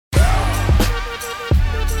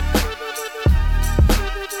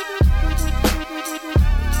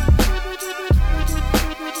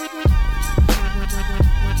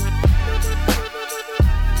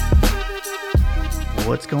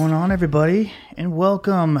What's going on, everybody? And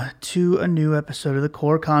welcome to a new episode of the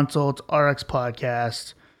Core Consults RX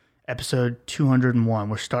Podcast, episode 201.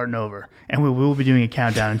 We're starting over, and we will be doing a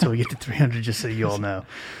countdown until we get to 300, just so you all know.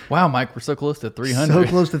 Wow, Mike, we're so close to 300. So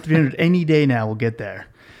close to 300. Any day now, we'll get there.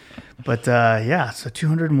 But so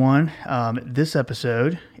 201. This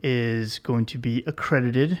episode is going to be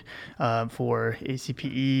accredited for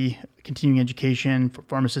ACPE continuing education for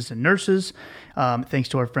pharmacists and nurses, thanks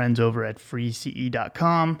to our friends over at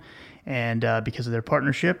freece.com. And because of their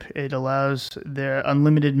partnership, it allows their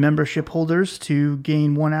unlimited membership holders to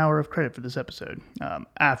gain 1 hour of credit for this episode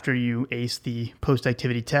after you ace the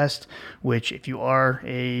post-activity test, which if you are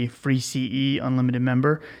a free CE unlimited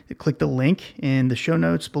member, click the link in the show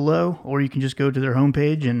notes below, or you can just go to their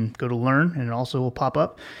homepage and go to learn, and it also will pop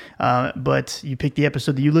up. But you pick the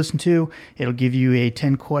episode that you listen to, it'll give you a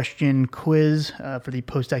 10-question quiz for the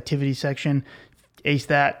post-activity section. Ace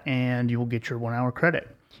that, and you will get your 1 hour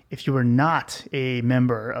credit. If you are not a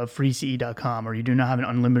member of freece.com or you do not have an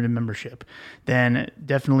unlimited membership, then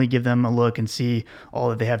definitely give them a look and see all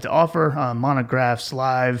that they have to offer. Monographs,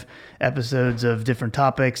 live episodes of different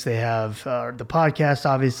topics. They have the podcast,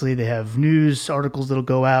 obviously. They have news articles that'll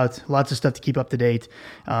go out, lots of stuff to keep up to date.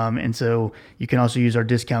 And so you can also use our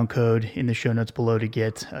discount code in the show notes below to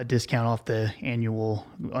get a discount off the annual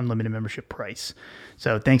unlimited membership price.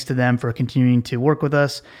 So thanks to them for continuing to work with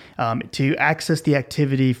us. To access the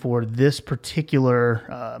activity for this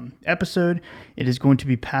particular episode, it is going to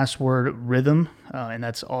be password rhythm, and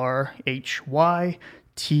that's RHYTHM,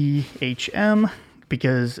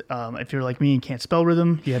 because if you're like me and can't spell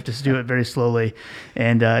rhythm, you have to do it very slowly,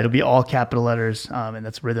 and it'll be all capital letters, and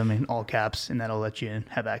that's rhythm in all caps, and that'll let you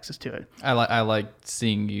have access to it. I like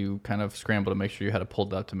seeing you kind of scramble to make sure you had it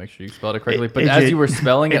pulled up to make sure you spelled it correctly. But as you were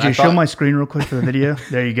spelling it, I show my screen real quick for the video.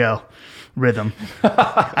 There you go. Rhythm.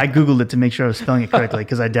 I Googled it to make sure I was spelling it correctly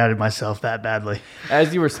because I doubted myself that badly.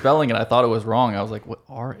 As you were spelling it, I thought it was wrong. I was like, what,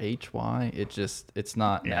 RHY? It's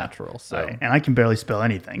not natural. So, right. And I can barely spell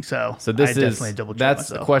anything. So this I definitely double check that's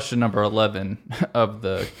myself. Question number 11 of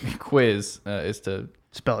the quiz is to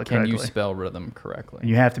spell it correctly. Can you spell rhythm correctly? And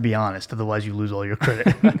you have to be honest, otherwise you lose all your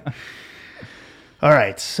credit. All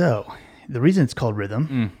right. So the reason it's called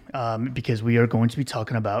rhythm, because we are going to be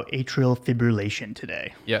talking about atrial fibrillation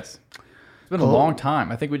today. Yes. It's been a long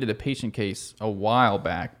time. I think we did a patient case a while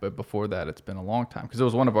back, but before that, it's been a long time because it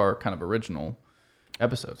was one of our kind of original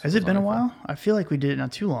episodes. Has it been a while? I feel like we did it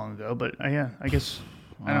not too long ago, but I guess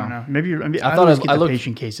I don't know. Maybe I always get the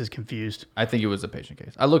patient cases confused. I think it was a patient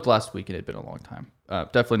case. I looked last week and it had been a long time.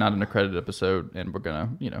 Definitely not an accredited episode, and we're gonna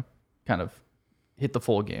kind of hit the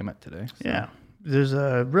full gamut today. So. Yeah. There's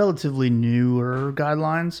a relatively newer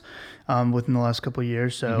guidelines within the last couple of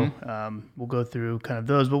years, so we'll go through kind of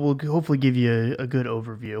those, but we'll hopefully give you a good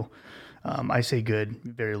overview. I say good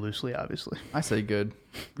very loosely, obviously. I say good.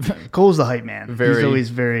 Cole's the hype man. He's always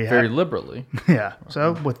very liberally. Yeah.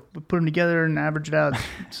 So we put them together and average it out,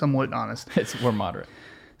 somewhat honest. We're moderate.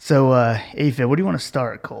 So AFib, what do you want to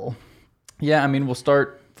start, Cole? Yeah, I mean, we'll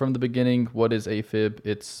start from the beginning. What is AFib?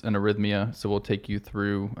 It's an arrhythmia, so we'll take you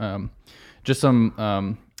through just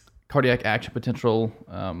some cardiac action potential,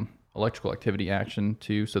 electrical activity action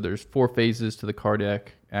too. So there's 4 phases to the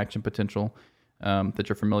cardiac action potential that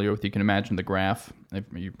you're familiar with. You can imagine the graph.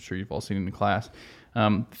 I'm sure you've all seen it in class.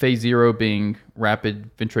 Phase 0 being rapid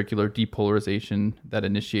ventricular depolarization that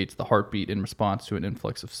initiates the heartbeat in response to an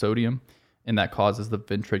influx of sodium, and that causes the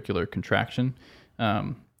ventricular contraction.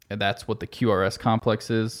 And that's what the QRS complex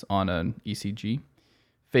is on an ECG.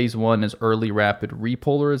 Phase 1 is early rapid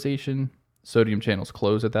repolarization. Sodium channels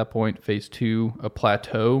close at that point. Phase 2, a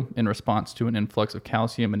plateau in response to an influx of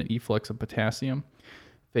calcium and an efflux of potassium.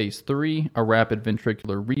 Phase 3, a rapid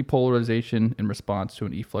ventricular repolarization in response to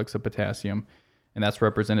an efflux of potassium, and that's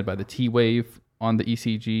represented by the T wave on the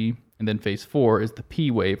ECG. And then phase 4 is the P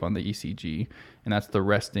wave on the ECG, and that's the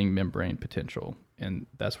resting membrane potential, and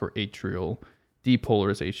that's where atrial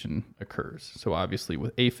depolarization occurs. So obviously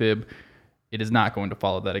with AFib, it is not going to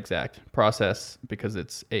follow that exact process because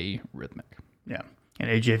it's arrhythmic. Yeah. And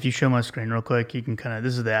AJ, if you show my screen real quick, you can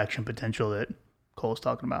this is the action potential that Cole's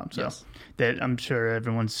talking about. So yes. That I'm sure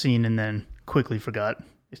everyone's seen and then quickly forgot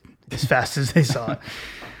as fast as they saw it.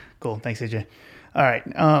 Cool. Thanks, AJ. All right.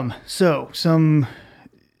 So some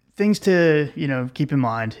things to keep in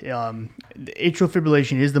mind. Atrial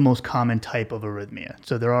fibrillation is the most common type of arrhythmia.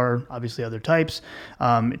 So there are obviously other types.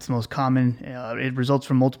 It's the most common. It results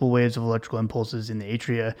from multiple waves of electrical impulses in the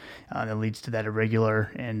atria that leads to that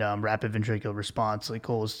irregular and rapid ventricular response, like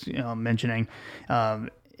Cole was mentioning.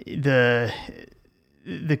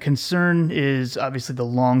 the concern is obviously the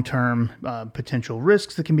long-term potential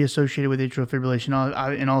risks that can be associated with atrial fibrillation,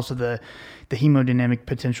 and also the hemodynamic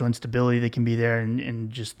potential instability that can be there,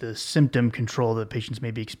 and just the symptom control that patients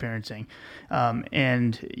may be experiencing.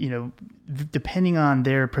 And depending on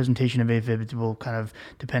their presentation of AFib, it will kind of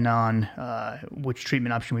depend on which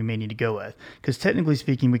treatment option we may need to go with. Because technically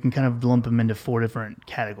speaking, we can kind of lump them into 4 different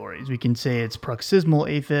categories. We can say it's paroxysmal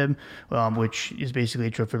AFib, which is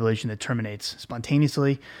basically atrial fibrillation that terminates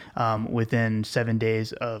spontaneously within 7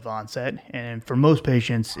 days of onset. And for most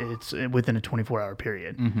patients, it's within a 24-hour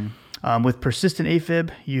period. Mm-hmm. With persistent AFib,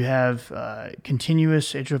 you have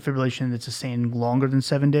continuous atrial fibrillation that's sustained longer than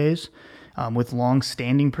 7 days. With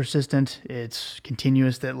long-standing persistent, it's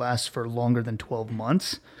continuous that lasts for longer than 12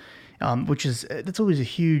 months, that's always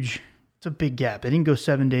it's a big gap. They didn't go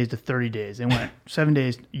 7 days to 30 days. They went 7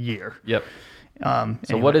 days, a year. Yep. So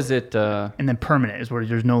anyway, what is it? And then permanent is where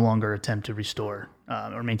there's no longer attempt to restore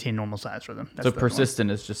or maintain normal size for them. So persistent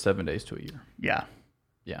is just 7 days to a year. Yeah.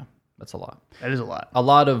 Yeah, that's a lot. That is a lot. A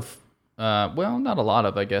lot of, not a lot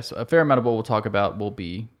of, I guess. A fair amount of what we'll talk about will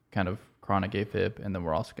be kind of chronic AFib, and then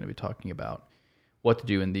we're also going to be talking about what to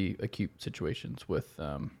do in the acute situations with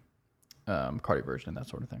cardioversion and that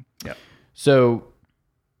sort of thing. Yeah. So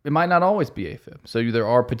it might not always be AFib. So there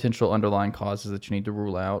are potential underlying causes that you need to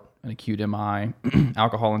rule out: an acute MI,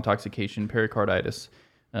 alcohol intoxication, pericarditis.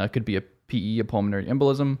 Could be a PE, a pulmonary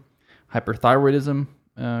embolism. Hyperthyroidism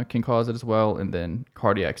can cause it as well, and then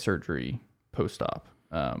cardiac surgery post-op.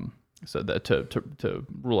 So that to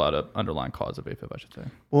rule out an underlying cause of AFib, I should say.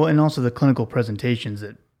 Well, and also the clinical presentations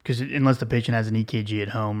because unless the patient has an EKG at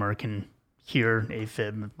home or can hear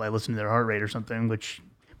AFib by listening to their heart rate or something, which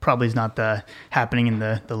probably is not happening in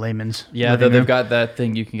the layman's. Yeah, they've got that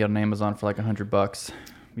thing you can get on Amazon for like $100.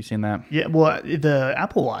 You seen that? Yeah, well, the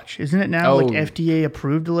Apple Watch, isn't it now like FDA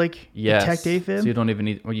approved to detect AFib? So you don't even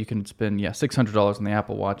need, you can spend $600 on the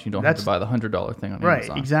Apple Watch. You don't have to buy the $100 thing on Amazon. Right,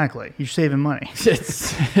 exactly. You're saving money.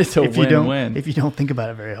 It's a win-win. If you don't think about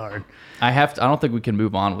it very hard. I don't think we can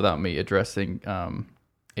move on without me addressing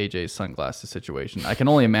AJ's sunglasses situation. I can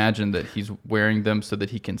only imagine that he's wearing them so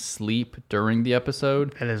that he can sleep during the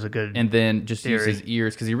episode. That is a good And then just theory. use his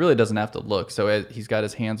ears because he really doesn't have to look. So he's got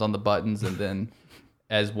his hands on the buttons, and then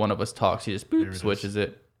as one of us talks, he just switches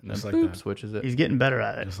it, and then switches it. He's getting better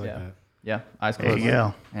at it. Just like that. Yeah, eyes closed. There you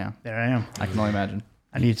go. Yeah. There I am. I can only imagine.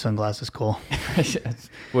 I need sunglasses, Cole.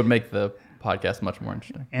 Would make the podcast much more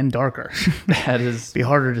interesting. And darker. That is... Be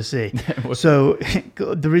harder to see. So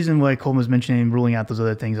the reason why Cole was mentioning ruling out those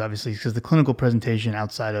other things, obviously, is because the clinical presentation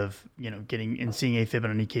outside of, getting and seeing AFib on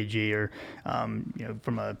an EKG or,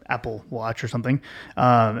 from a Apple Watch or something,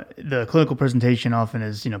 the clinical presentation often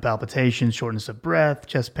is, palpitations, shortness of breath,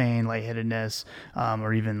 chest pain, lightheadedness,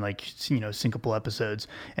 or even syncopal episodes.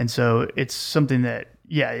 And so it's something that,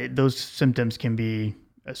 those symptoms can be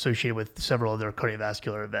associated with several other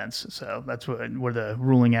cardiovascular events. So that's where the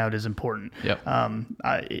ruling out is important. Yep.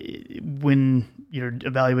 When you're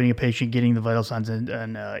evaluating a patient, getting the vital signs and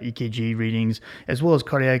EKG readings, as well as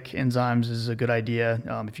cardiac enzymes, is a good idea.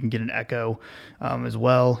 If you can get an echo as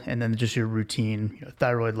well, and then just your routine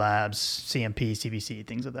thyroid labs, CMP, CBC,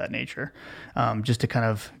 things of that nature, just to kind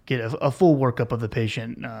of get a full workup of the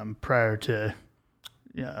patient prior to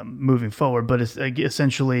moving forward. But it's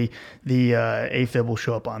essentially the AFib will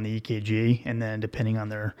show up on the EKG, and then depending on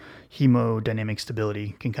their hemodynamic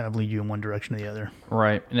stability can kind of lead you in one direction or the other.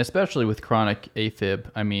 Right. And especially with chronic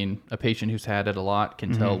AFib, I mean, a patient who's had it a lot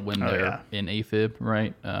can tell when they're in AFib,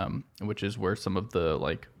 right? Which is where some of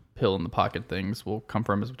the pill in the pocket things will come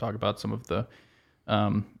from, as we talk about some of the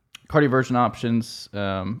cardioversion options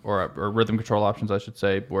or rhythm control options, I should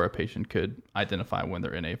say, where a patient could identify when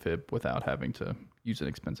they're in AFib without having to use an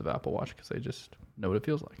expensive Apple Watch because they just know what it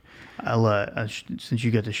feels like. I'll since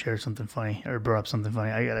you got to share something funny or brought up something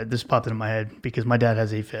funny, this popped into my head because my dad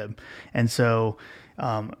has AFib, and so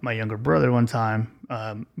my younger brother one time,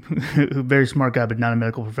 who very smart guy but not a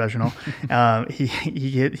medical professional,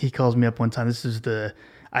 he calls me up one time.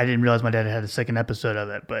 I didn't realize my dad had a second episode of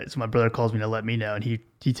it, but so my brother calls me to let me know, and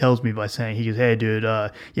he tells me by saying, he goes, "Hey dude,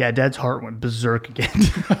 Dad's heart went berserk again."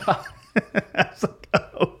 I was like,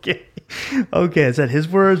 okay, is that his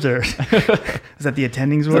words or is that the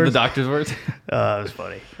attending's words? Is that the doctor's words? It was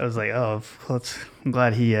funny. I was like, I'm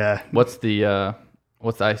glad he. What's the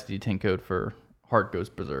ICD-10 code for heart goes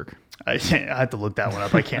berserk? I have to look that one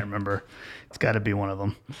up. I can't remember. It's got to be one of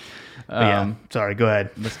them. But sorry. Go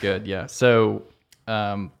ahead. That's good. Yeah. So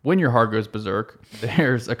when your heart goes berserk,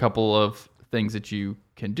 there's a couple of things that you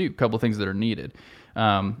can do. A couple of things that are needed.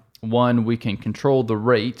 one, we can control the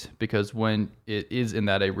rate because when it is in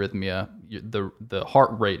that arrhythmia, the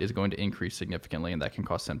heart rate is going to increase significantly, and that can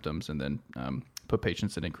cause symptoms and then put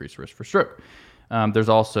patients at increased risk for stroke. There's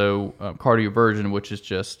also cardioversion, which is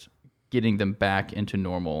just getting them back into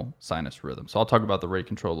normal sinus rhythm. So I'll talk about the rate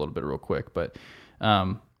control a little bit real quick, but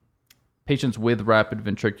patients with rapid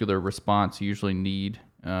ventricular response usually need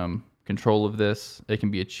control of this. It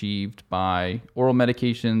can be achieved by oral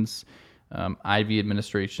medications, IV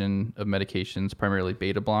administration of medications, primarily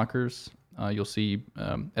beta blockers. You'll see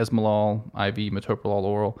esmolol, IV, metoprolol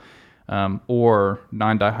oral, or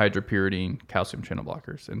non-dihydropyridine calcium channel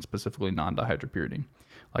blockers, and specifically non-dihydropyridine,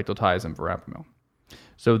 like lactothiazide and verapamil.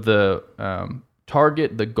 So the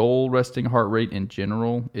the goal resting heart rate in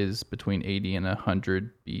general is between 80 and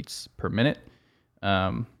 100 beats per minute.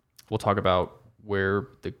 We'll talk about where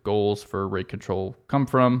the goals for rate control come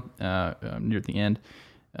from near the end.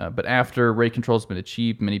 But after rate control has been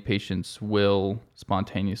achieved, many patients will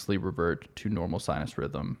spontaneously revert to normal sinus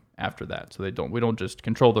rhythm after that. So we don't just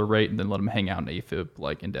control the rate and then let them hang out in AFib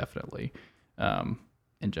like indefinitely.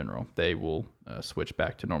 In general, they will switch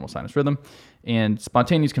back to normal sinus rhythm. And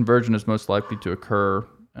spontaneous conversion is most likely to occur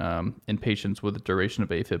in patients with a duration of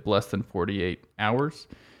AFib less than 48 hours,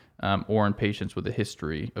 or in patients with a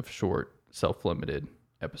history of short self-limited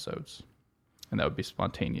episodes. And that would be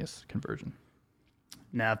spontaneous conversion.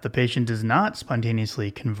 Now, if the patient does not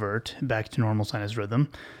spontaneously convert back to normal sinus rhythm,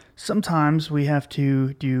 sometimes we have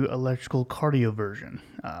to do electrical cardioversion.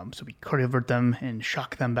 So we cardiovert them and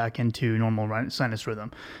shock them back into normal sinus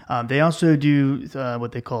rhythm. They also do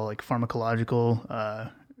what they call like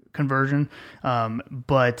pharmacological conversion,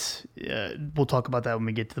 but we'll talk about that when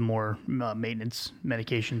we get to the more maintenance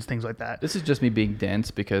medications, things like that. This is just me being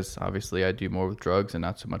dense because obviously I do more with drugs and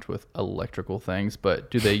not so much with electrical things,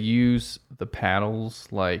 but do they use the paddles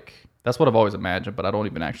like, that's what I've always imagined, but I don't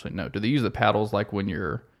even actually know. Do they use the paddles like when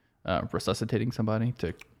you're resuscitating somebody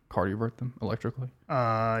to cardiovert them electrically?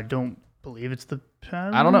 I don't believe it's the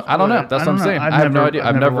paddles. I don't know. That's what I'm saying. I have no idea.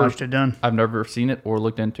 I've never watched it done. I've never seen it or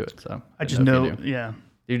looked into it. So I just know, yeah.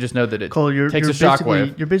 You just know that it Cole, takes a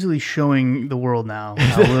shockwave. You're basically showing the world now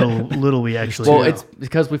how little we actually know. Well, it's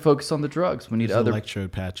because we focus on the drugs. We need There's other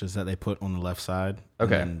electrode patches that they put on the left side,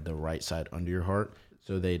 okay, and then the right side under your heart,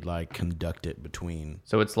 so they'd like conduct it between.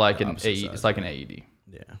 So it's like it's like an AED.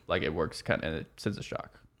 Yeah, like it works kind of, it sends a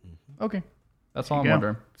shock. Mm-hmm. Okay, that's all I'm go.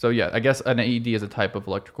 wondering. So yeah, I guess an AED is a type of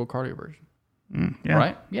electrical cardioversion. Yeah.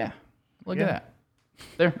 Right? Yeah. Look at that.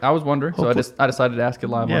 There, I was wondering, Hopefully. so I decided to ask it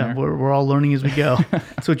live on air. We're all learning as we go.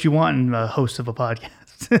 That's what you want in a host of a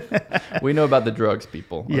podcast. We know about the drugs,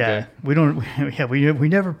 people. Okay? Yeah, we don't. Yeah, we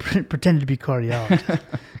never pretended to be cardiologists,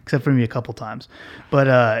 except for me a couple times.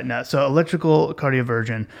 But no, so electrical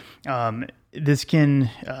cardioversion. This can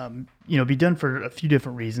be done for a few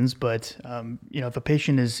different reasons, but if a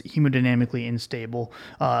patient is hemodynamically unstable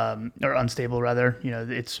or unstable rather,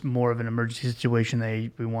 it's more of an emergency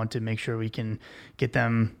situation. We want to make sure we can get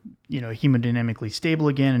them hemodynamically stable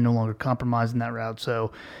again and no longer compromised in that route.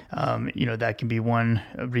 So that can be one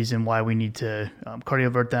reason why we need to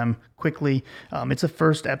cardiovert them quickly. It's a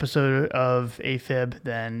first episode of AFib,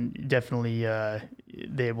 then definitely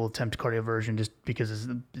they will attempt cardioversion just because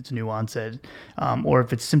it's new onset. Or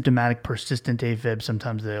if it's symptomatic persistent AFib,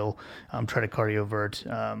 sometimes they'll try to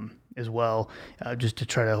cardiovert as well, just to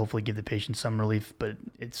try to hopefully give the patient some relief. But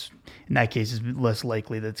it's, in that case, it's less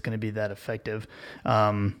likely that it's going to be that effective.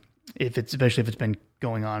 Especially if it's been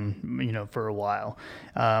going on, for a while.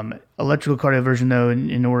 Electrical cardioversion, though,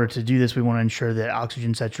 in order to do this, we want to ensure that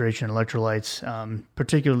oxygen saturation and electrolytes,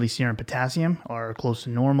 particularly serum potassium, are close to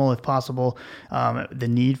normal if possible. The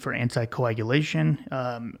need for anticoagulation,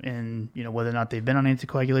 and whether or not they've been on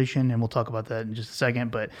anticoagulation, and we'll talk about that in just a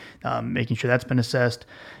second. But making sure that's been assessed,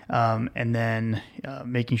 and then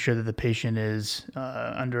making sure that the patient is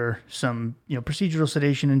under some procedural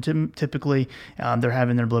sedation, and typically they're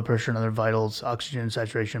having their blood pressure and other vitals, oxygen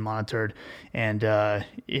saturation monitored, and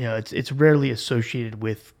it's rarely associated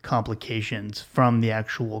with complications from the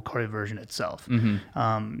actual cardioversion itself.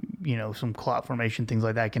 Mm-hmm. Some clot formation, things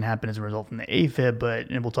like that can happen as a result from the AFib,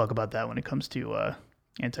 and we'll talk about that when it comes to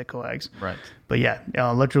anticoags. Right. But yeah,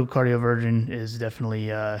 electrical cardioversion is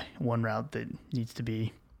definitely one route that needs to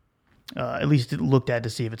be at least looked at to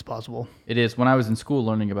see if it's possible. It is. When I was in school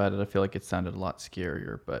learning about it, I feel like it sounded a lot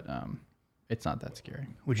scarier, but it's not that scary.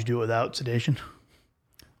 Would you do it without sedation?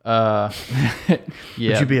 Yeah.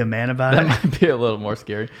 Would you be a man about it? That might be a little more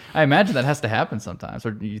scary. I imagine that has to happen sometimes.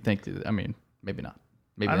 Or do you think, maybe not.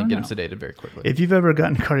 Maybe they get them sedated very quickly. If you've ever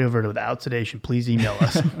gotten cardioverted without sedation, please email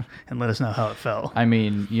us and let us know how it felt.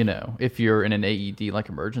 If you're in an AED, like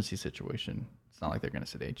emergency situation, It's not like they're going to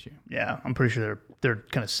sedate you. Yeah, I'm pretty sure they're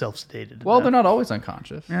kind of self-sedated. Well, they're not always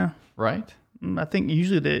unconscious. Yeah. Right? I think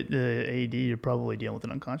usually the AED, you're probably dealing with an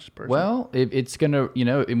unconscious person. Well, it's going to,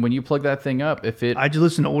 when you plug that thing up, if it... I just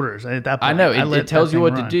listen to orders. At that point, I know, it tells you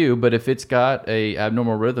what run. to do, but if it's got a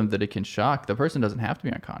abnormal rhythm that it can shock, the person doesn't have to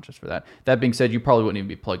be unconscious for that. That being said, you probably wouldn't even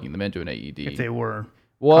be plugging them into an AED. If they were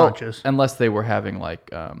conscious. Unless they were having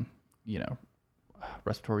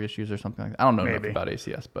respiratory issues or something like that. I don't know enough about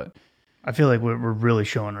ACS, but... I feel like we're really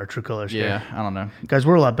showing our true colors here. Yeah, I don't know. Guys,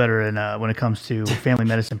 we're a lot better in when it comes to family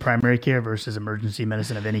medicine, primary care versus emergency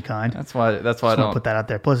medicine of any kind. That's why I don't put that out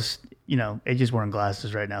there. Plus, AJ's wearing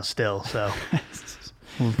glasses right now still, so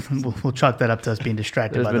we'll chalk that up to us being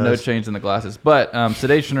distracted by those. There's been no change in the glasses. But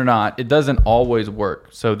sedation or not, it doesn't always work.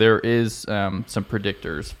 So there is some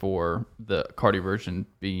predictors for the cardioversion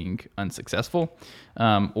being unsuccessful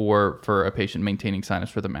or for a patient maintaining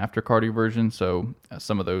sinus rhythm after cardioversion. So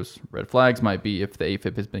some of those red flags might be if the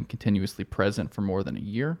AFib has been continuously present for more than a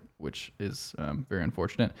year, which is very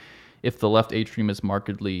unfortunate. If the left atrium is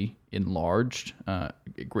markedly enlarged,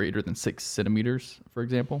 greater than 6 centimeters, for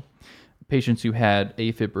example. Patients who had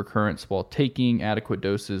AFib recurrence while taking adequate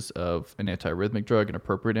doses of an antiarrhythmic drug, an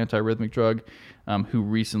appropriate antiarrhythmic drug, who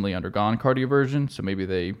recently undergone cardioversion. So maybe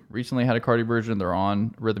they recently had a cardioversion, they're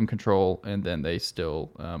on rhythm control, and then they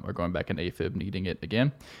still are going back in AFib, needing it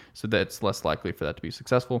again. So that's less likely for that to be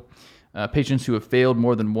successful. Patients who have failed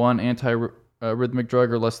more than one antiarrhythmic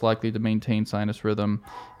drug are less likely to maintain sinus rhythm.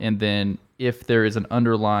 And then if there is an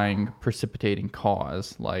underlying precipitating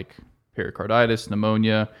cause like pericarditis,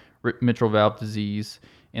 pneumonia, mitral valve disease,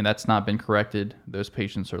 and that's not been corrected, those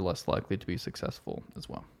patients are less likely to be successful as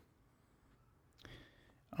well.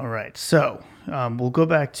 All right, so we'll go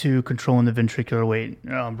back to controlling the ventricular rate,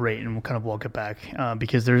 and we'll kind of walk it back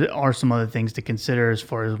because there are some other things to consider as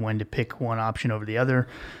far as when to pick one option over the other.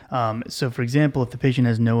 So, for example, if the patient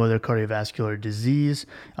has no other cardiovascular disease,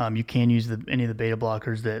 you can use any of the beta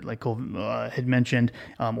blockers that, like Cole had mentioned,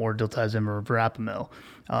 or diltiazem or verapamil.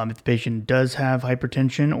 If the patient does have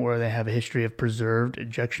hypertension or they have a history of preserved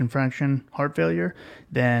ejection fraction heart failure,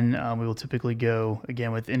 then we will typically go,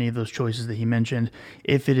 again, with any of those choices that he mentioned.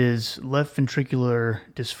 If it is left ventricular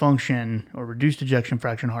dysfunction or reduced ejection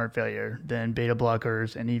fraction heart failure, then beta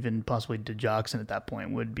blockers and even possibly digoxin at that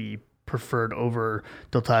point would be preferred over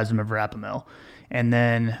diltiazem or verapamil. And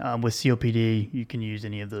then with COPD, you can use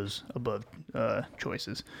any of those above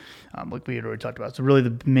choices, like we had already talked about. So really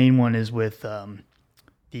the main one is with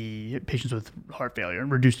the patients with heart failure,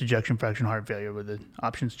 reduced ejection fraction heart failure, where the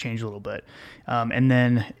options change a little bit. And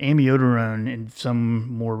then amiodarone, in some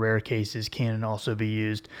more rare cases, can also be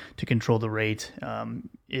used to control the rate.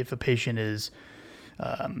 If a patient is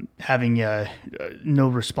having no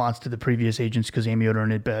response to the previous agents, because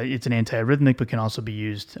amiodarone, it's an antiarrhythmic, but can also be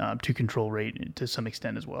used to control rate to some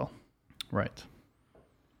extent as well. Right.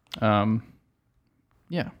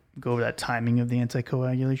 Yeah. Go over that timing of the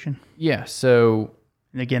anticoagulation. Yeah, so...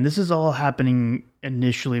 And again, this is all happening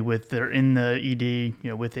initially they're in the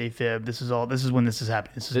ED, with AFib. This is when this is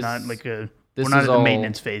happening. This is not like we're not at the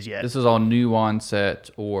maintenance phase yet. This is all new onset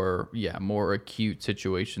or, more acute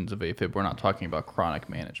situations of AFib. We're not talking about chronic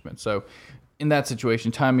management. So in that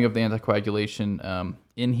situation, timing of the anticoagulation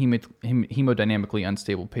in hemodynamically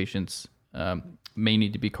unstable patients may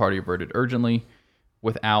need to be cardioverted urgently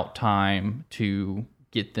without time to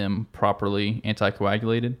get them properly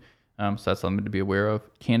anticoagulated. So that's something to be aware of.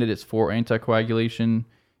 Candidates for anticoagulation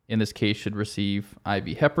in this case should receive IV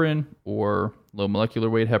heparin or low molecular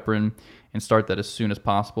weight heparin and start that as soon as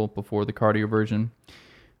possible before the cardioversion.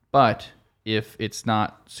 But if it's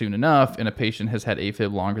not soon enough and a patient has had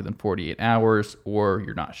AFib longer than 48 hours or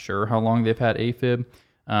you're not sure how long they've had AFib,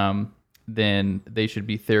 then they should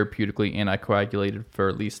be therapeutically anticoagulated for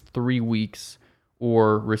at least 3 weeks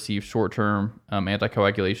or receive short-term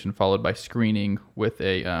anticoagulation followed by screening with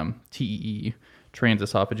a TEE,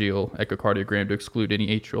 transesophageal echocardiogram, to exclude any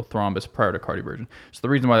atrial thrombus prior to cardioversion. So the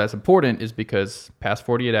reason why that's important is because past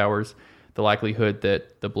 48 hours, the likelihood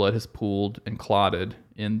that the blood has pooled and clotted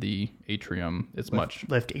in the atrium is left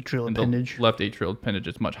atrial appendage. Left atrial appendage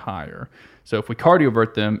is much higher. So if we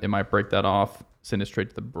cardiovert them, it might break that off, send it straight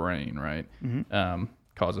to the brain, right? Mm-hmm.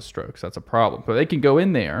 Cause a stroke. So that's a problem. But they can go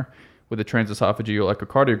in there with a transesophageal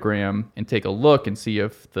echocardiogram and take a look and see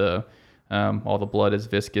if all the blood is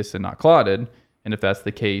viscous and not clotted. And if that's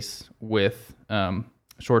the case with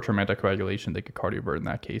short-term anticoagulation, they could cardiovert in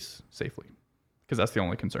that case safely. Because that's the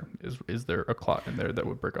only concern, is there a clot in there that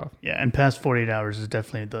would break off? Yeah, and past 48 hours is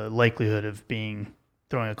definitely the likelihood of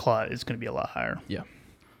throwing a clot is going to be a lot higher. Yeah.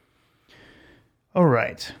 All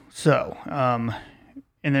right. So, and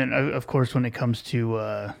then, of course, when it comes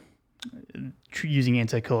to using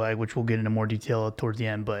anticoag, which we'll get into more detail towards the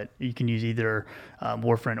end, but you can use either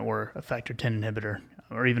warfarin or a factor 10 inhibitor,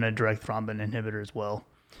 or even a direct thrombin inhibitor as well.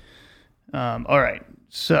 All right,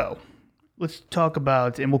 so let's talk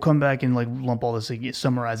about, and we'll come back and like lump all this,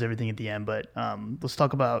 summarize everything at the end, but let's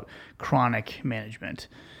talk about chronic management.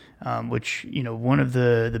 Which, one of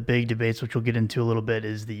the big debates, which we'll get into a little bit,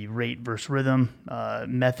 is the rate versus rhythm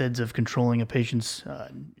methods of controlling a patient's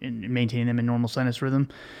and maintaining them in normal sinus rhythm.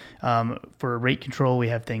 For rate control, we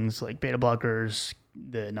have things like beta blockers,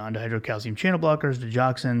 the non-dihydrocalcium channel blockers,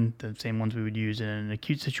 digoxin, the same ones we would use in an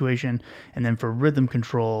acute situation. And then for rhythm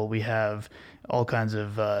control, we have all kinds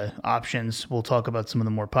of options. We'll talk about some of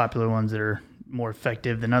the more popular ones that are more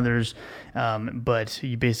effective than others, but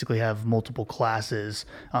you basically have multiple classes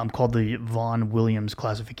called the Vaughan Williams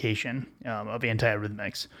classification of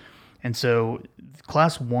antiarrhythmics. And so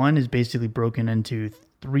class 1 is basically broken into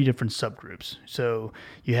 3 different subgroups. So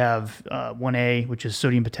you have 1A, which is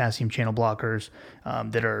sodium potassium channel blockers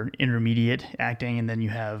that are intermediate acting, and then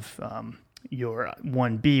you have your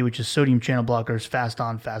 1B, which is sodium channel blockers, fast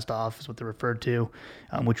on, fast off is what they're referred to,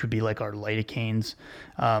 which would be like our lidocaines.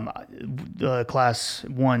 The class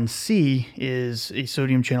 1C is a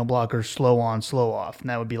sodium channel blocker, slow on, slow off, and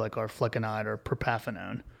that would be like our flecainide or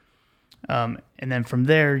propafenone. And then from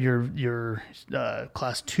there, your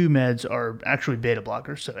class 2 meds are actually beta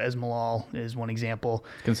blockers. So esmolol is one example.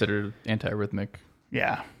 Considered antiarrhythmic.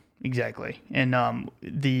 Yeah, exactly. And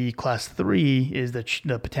the class 3 is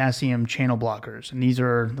the potassium channel blockers. And these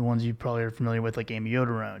are the ones you probably are familiar with, like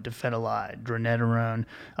amiodarone, dofetilide, dronedarone,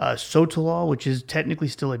 sotalol, which is technically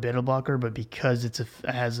still a beta blocker, but because it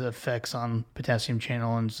has effects on potassium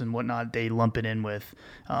channels and whatnot, they lump it in with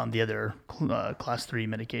the other class 3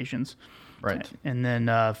 medications. Right. And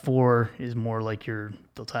then 4 is more like your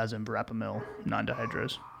diltiazem, verapamil,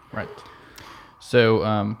 non-dihydros. Right. So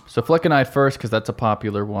flecainide first, because that's a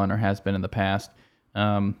popular one, or has been in the past.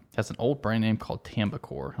 Has an old brand name called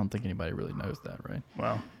Tambicor. I don't think anybody really knows that, right?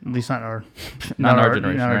 Well, at least not our generation. Not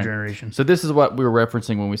our right? generation. So this is what we were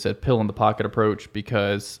referencing when we said pill in the pocket approach,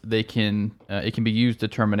 because they can it can be used to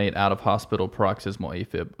terminate out of hospital paroxysmal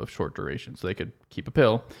AFib of short duration. So they could keep a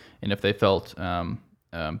pill, and if they felt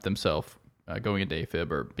themselves going into AFib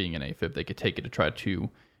or being in AFib, they could take it to try to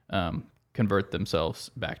convert themselves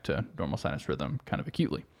back to normal sinus rhythm kind of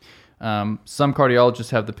acutely. Some cardiologists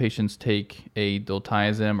have the patients take a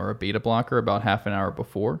diltiazem or a beta blocker about half an hour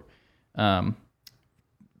before the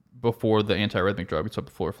antiarrhythmic drug, so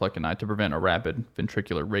before flecainide, to prevent a rapid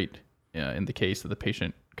ventricular rate in the case that the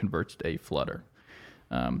patient converts to a flutter.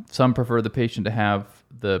 Some prefer the patient to have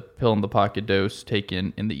the pill in the pocket dose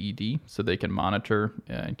taken in the ED so they can monitor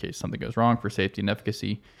in case something goes wrong for safety and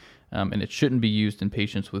efficacy. And it shouldn't be used in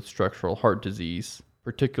patients with structural heart disease,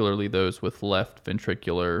 particularly those with left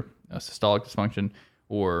ventricular systolic dysfunction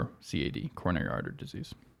or CAD, coronary artery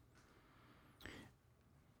disease.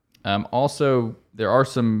 Also, there are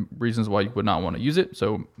some reasons why you would not want to use it.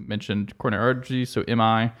 So mentioned coronary artery disease, so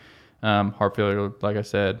MI, heart failure, like I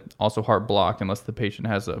said, also heart block, unless the patient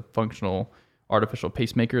has a functional artificial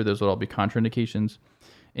pacemaker. Those would all be contraindications.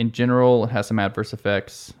 In general, it has some adverse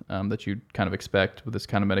effects that you'd kind of expect with this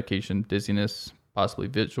kind of medication: dizziness, possibly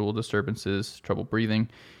visual disturbances, trouble breathing.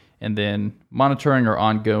 And then monitoring or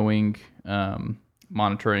ongoing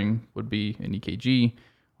monitoring would be an EKG.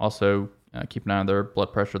 Also, keep an eye on their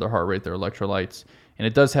blood pressure, their heart rate, their electrolytes. And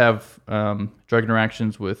it does have drug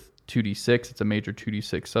interactions with 2D6. It's a major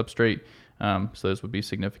 2D6 substrate. So those would be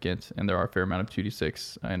significant. And there are a fair amount of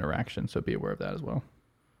 2D6 interactions. So be aware of that as well.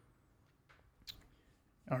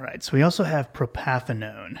 All right, so we also have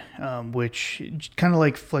propafenone, which kind of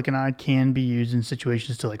like flecainide can be used in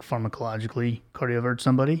situations to like pharmacologically cardiovert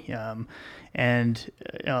somebody, and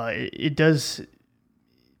it does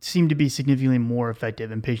seem to be significantly more effective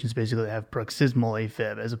in patients basically that have paroxysmal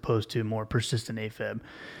AFib as opposed to more persistent AFib.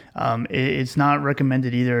 It's not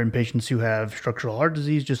recommended either in patients who have structural heart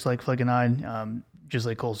disease, just like flecainide. Just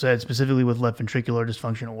like Cole said, specifically with left ventricular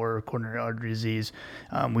dysfunction or coronary artery disease,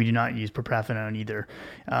 we do not use propafenone either.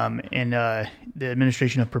 And the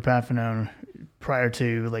administration of propafenone prior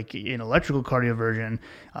to like an electrical cardioversion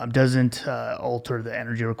doesn't alter the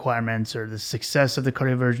energy requirements or the success of the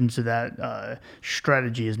cardioversion, so that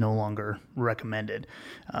strategy is no longer recommended.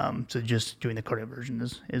 So just doing the cardioversion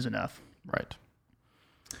is enough. Right.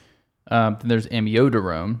 Then there's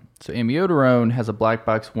amiodarone. So amiodarone has a black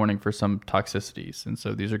box warning for some toxicities. And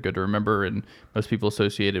so these are good to remember, and most people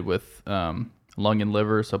associated with lung and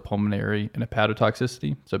liver, so pulmonary and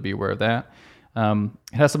hepatotoxicity. So be aware of that. It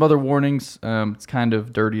has some other warnings. It's kind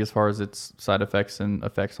of dirty as far as its side effects and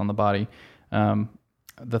effects on the body.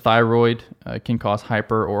 The thyroid can cause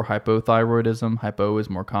hyper or hypothyroidism. Hypo is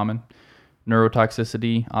more common.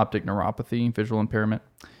 Neurotoxicity, optic neuropathy, visual impairment.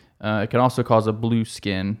 It can also cause a blue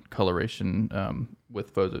skin coloration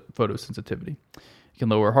with photosensitivity. It can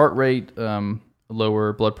lower heart rate,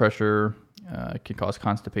 lower blood pressure. It can cause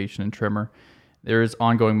constipation and tremor. There is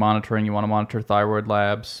ongoing monitoring. You want to monitor thyroid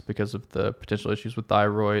labs because of the potential issues with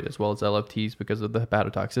thyroid, as well as LFTs because of the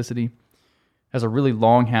hepatotoxicity. Has a really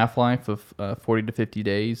long half-life of 40 to 50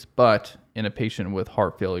 days, but in a patient with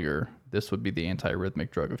heart failure, this would be the antiarrhythmic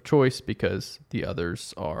drug of choice because the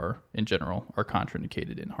others are, in general, are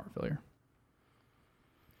contraindicated in heart failure.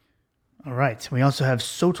 All right. We also have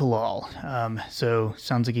sotalol. So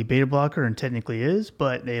sounds like a beta blocker and technically is,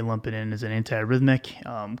 but they lump it in as an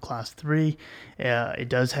antiarrhythmic, class 3. It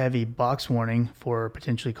does have a box warning for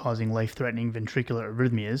potentially causing life-threatening ventricular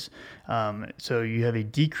arrhythmias. So you have a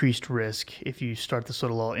decreased risk if you start the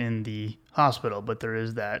sotalol in the hospital, but there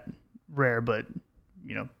is that rare but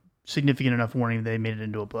significant enough warning they made it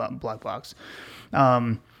into a black box.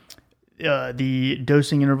 The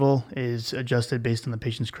dosing interval is adjusted based on the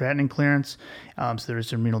patient's creatinine clearance, so there is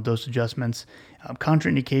some renal dose adjustments.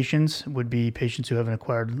 Contraindications would be patients who have an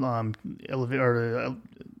acquired long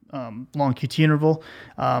QT interval,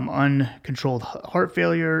 uncontrolled heart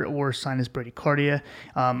failure, or sinus bradycardia.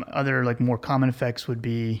 Other more common effects would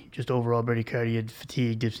be just overall bradycardia,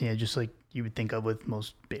 fatigue, dyspnea, just like you would think of with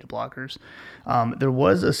most beta blockers. There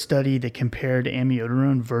was a study that compared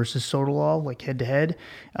amiodarone versus sotalol, head to head.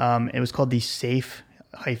 It was called the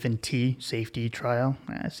SAFE-T safety trial.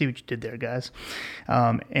 I see what you did there, guys.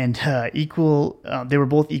 They were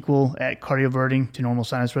both equal at cardioverting to normal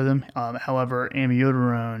sinus rhythm. However,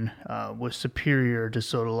 amiodarone was superior to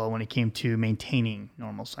sotalol when it came to maintaining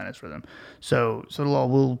normal sinus rhythm. So sotalol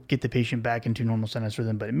will get the patient back into normal sinus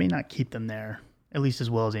rhythm, but it may not keep them there at least as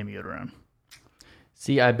well as amiodarone.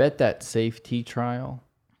 See, I bet that SAFE-T trial,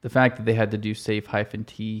 the fact that they had to do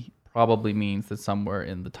SAFE-T probably means that somewhere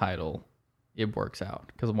in the title it works out.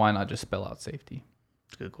 Because why not just spell out safety?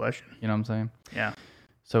 That's a good question. You know what I'm saying? Yeah.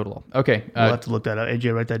 Sotalol. Okay. We'll have to look that up.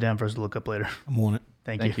 AJ, write that down for us to look up later. I'm on it.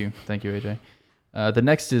 Thank you. Thank you, AJ. The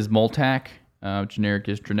next is Multac. Generic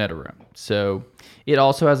is dronedarone. So it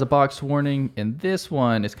also has a box warning, and this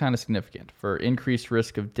one is kind of significant for increased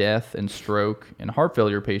risk of death and stroke in heart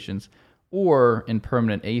failure patients or in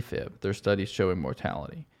permanent AFib. There's studies showing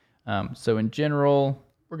mortality. So in general,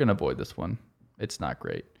 we're going to avoid this one. It's not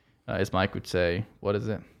great. As Mike would say, what is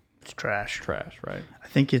it? It's trash. Trash, right? I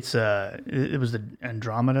think it was the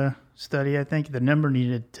Andromeda study, I think. The number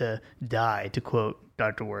needed to die, to quote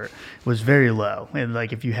Dr. Wirt, was very low. And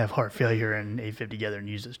if you have heart failure and AFib together and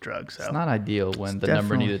use this drug. So it's not ideal when the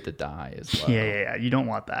number needed to die is low. Yeah. You don't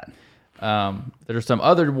want that. There are some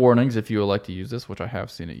other warnings if you would like to use this, which I have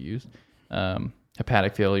seen it used.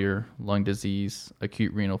 Hepatic failure, lung disease,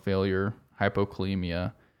 acute renal failure,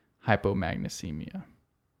 hypokalemia, hypomagnesemia.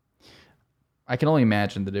 I can only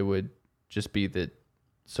imagine that it would just be that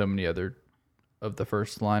so many other of the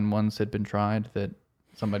first line ones had been tried that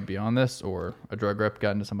somebody'd be on this, or a drug rep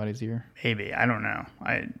got into somebody's ear. Maybe. I don't know.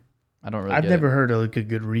 I don't really. I've never heard a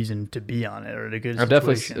good reason to be on it or a good I've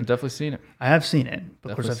situation. definitely seen it. I have seen it. Of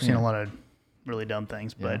Definitely course, I've seen a lot of really dumb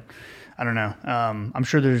things, Yeah. but I don't know. I'm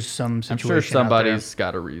sure there's some situation. I'm sure somebody's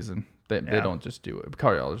got a reason. They don't just do it.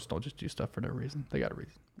 Cardiologists don't just do stuff for no reason. They got a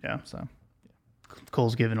reason. Yeah. So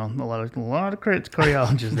Cole's giving a lot of credit to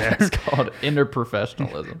cardiologists there. it's called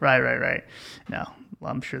interprofessionalism. Right. No,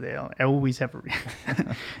 well, I'm sure they always have a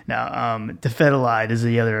reason. Now, Defetilide is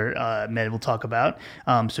the other med we'll talk about.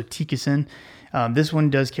 So Ticasin. This one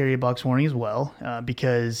does carry a box warning as well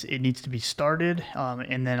because it needs to be started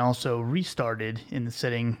and then also restarted in the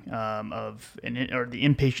setting or the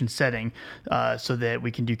inpatient setting so that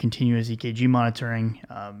we can do continuous EKG monitoring.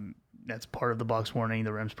 That's part of the box warning, the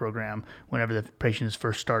REMS program, whenever the patient is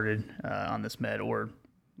first started on this med or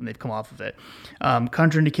when they've come off of it.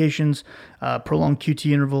 Contraindications, prolonged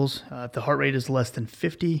QT intervals, if the heart rate is less than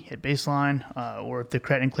 50 at baseline, or if the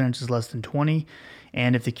creatinine clearance is less than 20,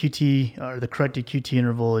 and if the QT or the corrected QT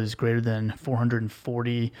interval is greater than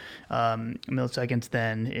 440 milliseconds,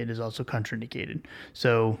 then it is also contraindicated.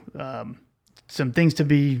 So some things to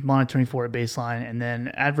be monitoring for at baseline, and then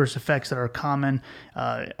adverse effects that are common,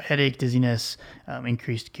 headache, dizziness,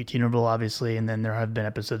 increased QT interval, obviously, and then there have been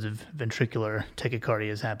episodes of ventricular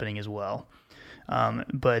tachycardias happening as well.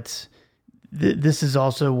 But This is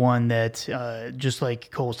also one that, just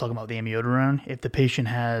like Cole was talking about the amiodarone, if the patient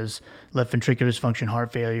has left ventricular dysfunction,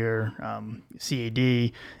 heart failure,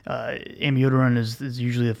 CAD, amiodarone is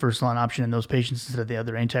usually the first line option in those patients instead of the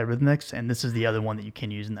other antiarrhythmics, and this is the other one that you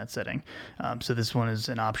can use in that setting. So this one is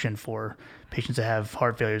an option for patients that have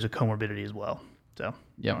heart failure as a comorbidity as well. So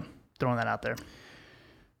Yeah. throwing that out there.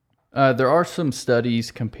 There are some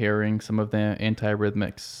studies comparing some of the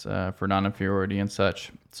antiarrhythmics for non-inferiority and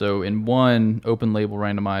such. So in one open label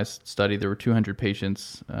randomized study, there were 200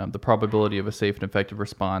 patients. The probability of a safe and effective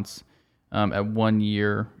response at 1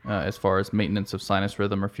 year as far as maintenance of sinus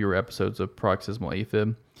rhythm or fewer episodes of paroxysmal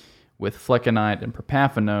AFib with flecainide and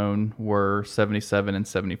propafenone were 77 and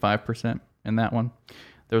 75% in that one.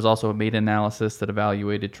 There was also a meta-analysis that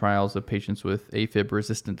evaluated trials of patients with AFib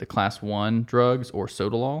resistant to class 1 drugs or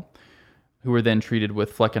sotalol, who were then treated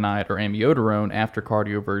with flecainide or amiodarone after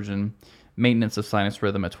cardioversion. Maintenance of sinus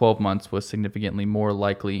rhythm at 12 months was significantly more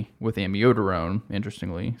likely with amiodarone,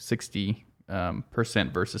 interestingly, 60%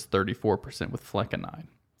 versus 34% with flecainide.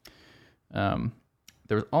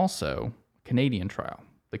 There was also a Canadian trial,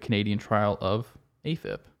 the Canadian trial of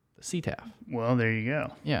AFib, the CTAF. Well, there you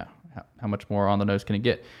go. Yeah. How much more on the nose can it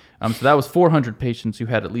get? So that was 400 patients who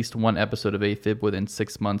had at least one episode of AFib within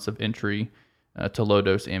 6 months of entry to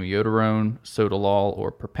low-dose amiodarone, sotalol,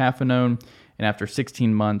 or propafenone. And after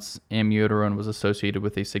 16 months, amiodarone was associated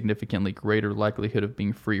with a significantly greater likelihood of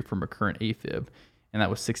being free from recurrent AFib. And that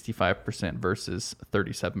was 65% versus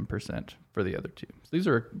 37% for the other two. So these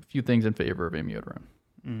are a few things in favor of amiodarone.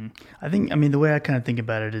 I mean, the way I kind of think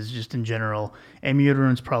about it is just in general,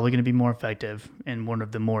 amiodarone is probably going to be more effective and one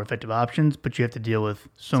of the more effective options, but you have to deal with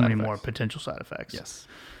so many more potential side effects. Yes.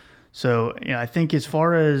 So, I think as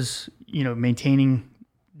far as, maintaining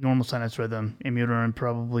normal sinus rhythm, amiodarone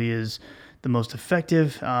probably is the most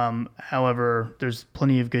effective. However, there's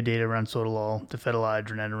plenty of good data around sotalol, dofetilide,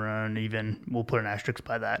 dronedarone, even we'll put an asterisk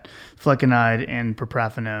by that, flecainide and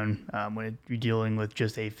propafenone when you're dealing with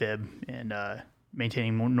just AFib and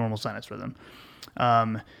maintaining more normal sinus rhythm.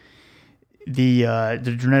 The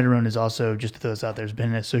dronedarone is also, just to throw this out there, has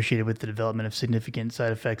been associated with the development of significant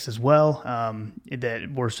side effects as well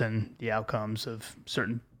that worsen the outcomes of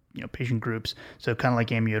certain patient groups. So kind of like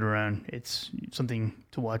amiodarone, it's something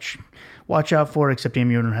to watch out for, except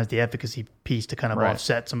amiodarone has the efficacy piece to kind of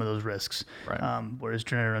offset some of those risks, whereas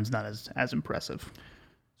dronedarone's not as impressive.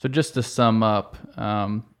 So just to sum up,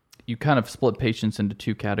 you kind of split patients into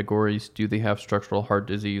two categories. Do they have structural heart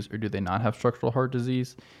disease or do they not have structural heart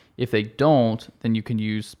disease? If they don't, then you can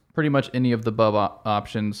use pretty much any of the above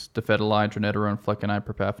options, dofetilide, dronedarone, flecainide,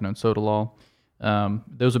 propafenone, sotalol.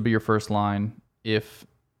 Those would be your first line. If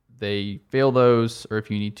they fail those, or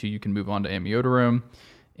if you need to, you can move on to amiodarone.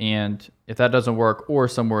 And if that doesn't work, or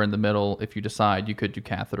somewhere in the middle, if you decide, you could do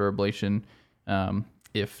catheter ablation,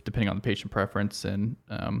 if depending on the patient preference and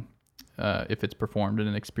if it's performed in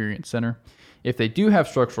an experienced center. If they do have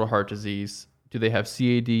structural heart disease, do they have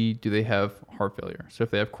CAD? Do they have heart failure? So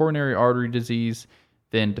if they have coronary artery disease,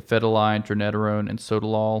 then dofetilide, dronedarone, and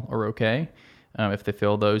sotalol are okay. If they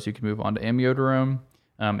fail those, you can move on to amiodarone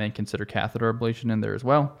and consider catheter ablation in there as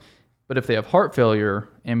well. But if they have heart failure,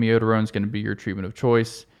 amiodarone is going to be your treatment of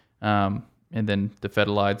choice. And then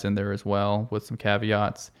dofetilide's in there as well with some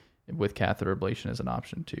caveats, with catheter ablation as an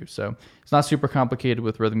option too. So it's not super complicated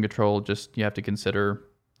with rhythm control. Just you have to consider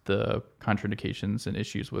the contraindications and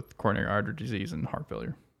issues with coronary artery disease and heart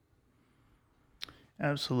failure.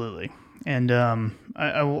 Absolutely. And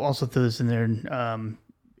I will also throw this in there.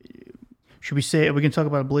 Should we say we can talk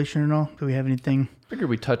about ablation at all? Do we have anything? I figured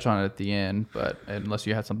we touch on it at the end, but unless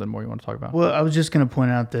you had something more you want to talk about. Well, I was just going to point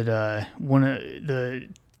out that one of the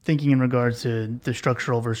thinking in regards to the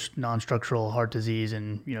structural versus non-structural heart disease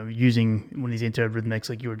and, using one of these antiarrhythmics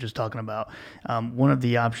like you were just talking about, one of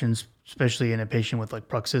the options, especially in a patient with like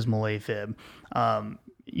paroxysmal AFib,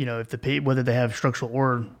 if whether they have structural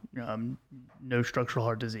or no structural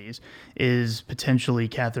heart disease, is potentially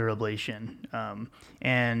catheter ablation.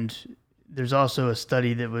 And there's also a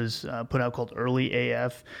study that was put out called Early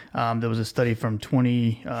AF. There was a study from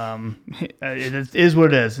 20. It is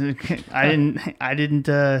what it is. I didn't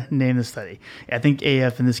name the study. I think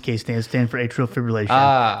AF in this case stands for atrial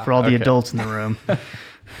fibrillation for all the adults in the room.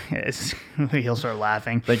 Yes, he'll start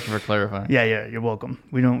laughing. Thank you for clarifying. Yeah, you're welcome.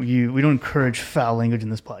 We don't encourage foul language in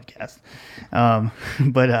this podcast.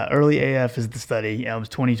 But Early AF is the study. It was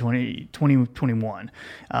 2021,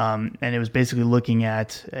 and it was basically looking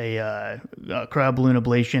at a cryoballoon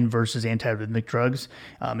ablation versus antiarrhythmic drugs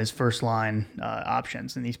as first line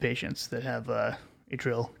options in these patients that have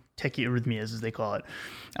atrial tachyarrhythmias, as they call it.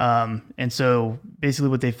 And so basically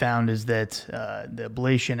what they found is that the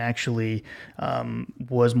ablation actually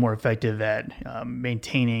was more effective at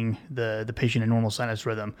maintaining the patient in normal sinus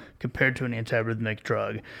rhythm compared to an antiarrhythmic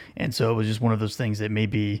drug. And so it was just one of those things that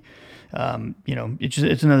maybe,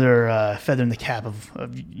 it's another feather in the cap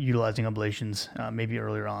of utilizing ablations maybe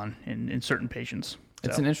earlier on in certain patients.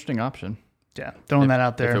 It's an interesting option. Yeah, throwing that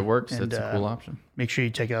out there. If it works, it's a cool option. Make sure you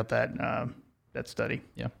check out that study.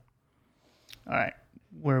 Yeah. All right,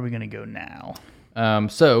 where are we going to go now?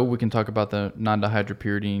 So we can talk about the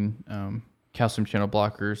non-dihydropyridine calcium channel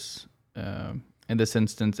blockers. In this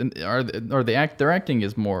instance, and their acting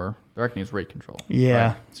is rate control. Yeah.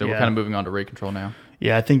 Right? So we're kind of moving on to rate control now.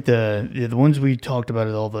 Yeah, I think the ones we talked about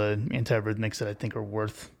are all the antiarrhythmics that I think are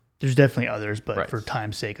worth. There's definitely others, but for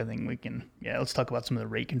time's sake, I think we can. Yeah, let's talk about some of the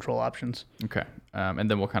rate control options. Okay,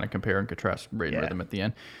 and then we'll kind of compare and contrast rate and rhythm at the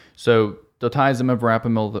end. So diltiazem and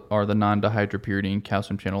verapamil are the non-dihydropyridine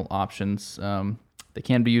calcium channel options. They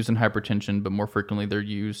can be used in hypertension, but more frequently they're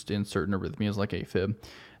used in certain arrhythmias like AFib.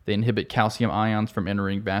 They inhibit calcium ions from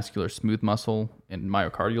entering vascular smooth muscle and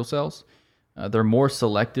myocardial cells. They're more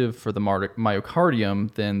selective for the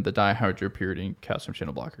myocardium than the dihydropyridine calcium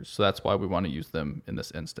channel blockers. So that's why we want to use them in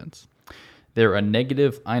this instance. They're a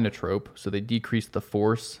negative inotrope, so they decrease the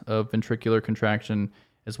force of ventricular contraction,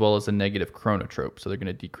 as well as a negative chronotrope, so they're going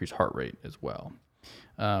to decrease heart rate as well.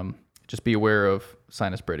 Just be aware of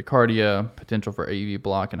sinus bradycardia, potential for AV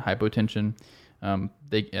block, and hypotension.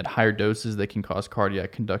 At higher doses, they can cause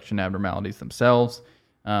cardiac conduction abnormalities themselves.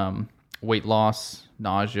 Weight loss,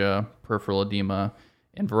 nausea, peripheral edema,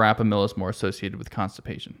 and verapamil is more associated with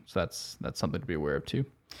constipation. So that's something to be aware of too.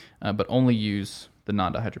 But only use the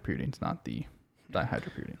non-dihydropyridines, not the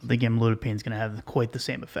dihydropyridines. I think amlodipine is going to have quite the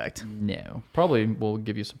same effect. No. Probably will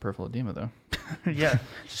give you some peripheral edema though. Yeah,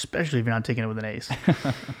 especially if you're not taking it with an ACE.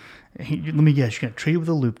 Let me guess, you're going to treat it with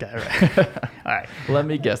a loop diuretic. All right. Let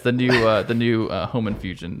me guess, the new home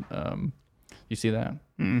infusion. You see that?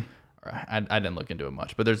 Mm. I didn't look into it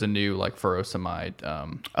much, but there's a new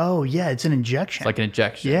furosemide. Oh yeah, it's an injection. It's like an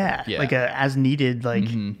injection. Yeah. Like a as needed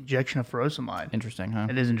injection of furosemide. Interesting, huh?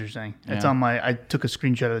 It is interesting. Yeah. It's on I took a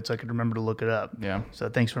screenshot of it so I could remember to look it up. Yeah. So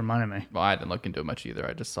thanks for reminding me. Well, I didn't look into it much either.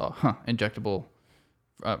 I just saw injectable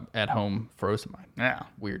at home furosemide. Yeah.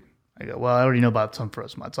 Weird. I go, well, I already know about some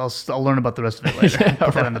furosemide, so I'll learn about the rest of it later.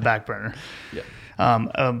 Put that on the back burner. Yeah.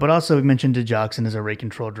 But also we mentioned digoxin as a rate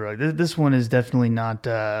control drug. This one is definitely not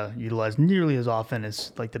utilized nearly as often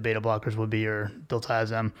as like the beta blockers would be or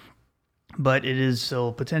diltiazem. But it is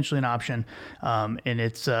still potentially an option, and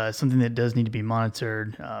it's something that does need to be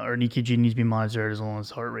monitored, or an EKG needs to be monitored as well as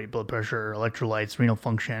heart rate, blood pressure, electrolytes, renal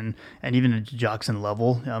function, and even a digoxin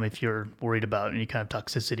level if you're worried about any kind of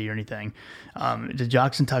toxicity or anything.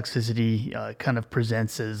 Digoxin toxicity kind of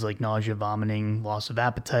presents as like nausea, vomiting, loss of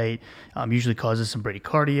appetite, usually causes some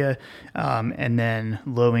bradycardia, and then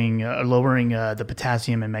lowering the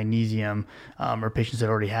potassium and magnesium, or patients that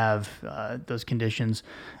already have those conditions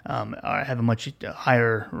have a much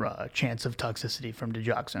higher chance of toxicity from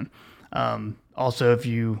digoxin. Also, if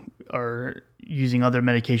you are using other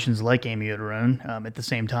medications like amiodarone, at the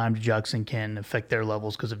same time, digoxin can affect their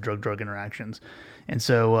levels because of drug-drug interactions. And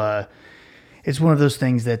so it's one of those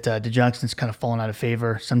things that digoxin's kind of fallen out of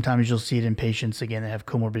favor. Sometimes you'll see it in patients, again, that have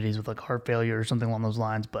comorbidities with like heart failure or something along those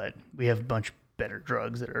lines, but we have a bunch better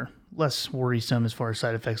drugs that are less worrisome as far as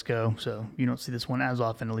side effects go. So you don't see this one as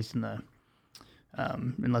often, at least in the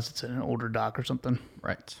unless it's an older doc or something.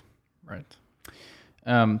 Right.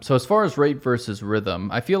 So as far as rate versus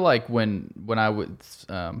rhythm, I feel like when I was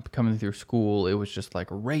coming through school, it was just like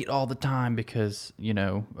rate all the time because we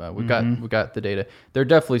got the data. There are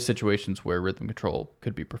definitely situations where rhythm control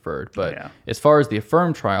could be preferred, but as far as the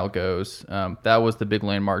AFFIRM trial goes, that was the big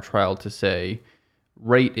landmark trial to say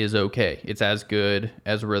rate is okay. It's as good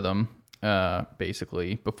as rhythm.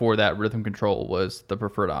 Basically, before that, rhythm control was the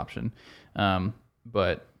preferred option.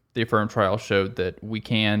 But the AFFIRM trial showed that we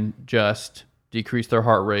can just decrease their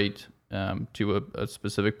heart rate to a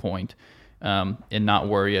specific point and not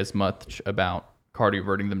worry as much about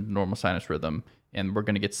cardioverting them to normal sinus rhythm. And we're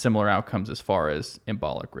going to get similar outcomes as far as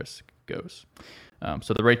embolic risk goes.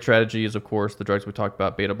 So the rate strategy is, of course, the drugs we talked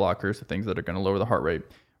about, beta blockers, the things that are going to lower the heart rate.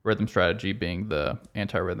 Rhythm strategy being the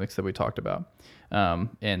antiarrhythmics that we talked about.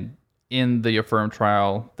 And in the AFFIRM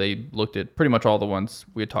trial, they looked at pretty much all the ones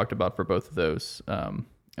we had talked about for both of those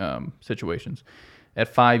situations.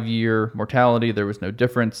 At 5-year mortality, there was no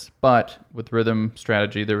difference, but with rhythm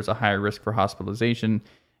strategy, there was a higher risk for hospitalization.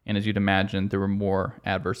 And as you'd imagine, there were more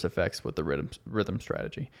adverse effects with the rhythm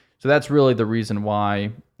strategy. So that's really the reason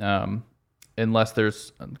why unless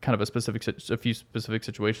there's kind of a few specific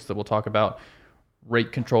situations that we'll talk about,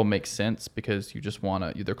 rate control makes sense because you just want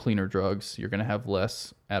to either cleaner drugs, you're going to have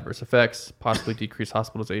less adverse effects, possibly decrease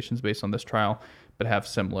hospitalizations based on this trial, but have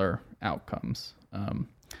similar outcomes.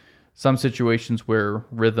 Some situations where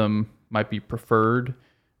rhythm might be preferred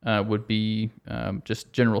would be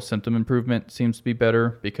just general symptom improvement seems to be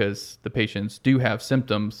better because the patients do have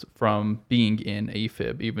symptoms from being in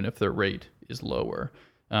AFib, even if their rate is lower,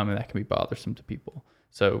 and that can be bothersome to people.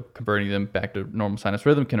 So converting them back to normal sinus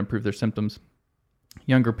rhythm can improve their symptoms.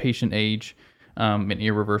 Younger patient age, and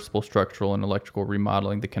irreversible structural and electrical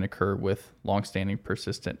remodeling that can occur with longstanding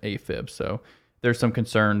persistent AFib. So there's some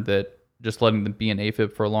concern that just letting them be in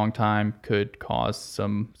AFib for a long time could cause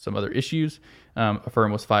some other issues.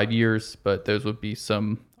 Affirm was 5 years, but those would be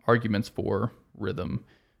some arguments for rhythm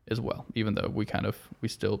as well, even though we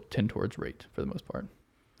still tend towards rate for the most part.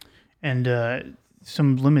 And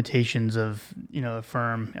some limitations of,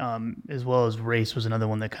 Affirm, as well as race was another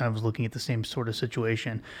one that kind of was looking at the same sort of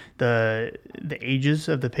situation. The ages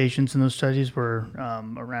of the patients in those studies were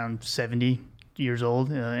around 70 years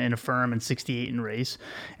old in Affirm and 68 in race,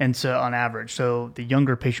 and so on average. So the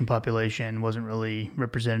younger patient population wasn't really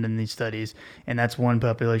represented in these studies, and that's one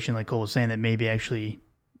population, like Cole was saying, that maybe actually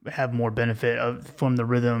have more benefit from the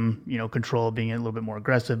rhythm, control being a little bit more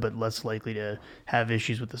aggressive, but less likely to have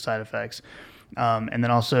issues with the side effects. And then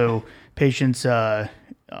also patients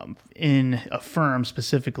in Affirm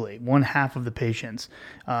specifically, one half of the patients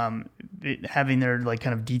having their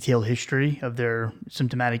kind of detailed history of their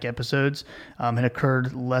symptomatic episodes had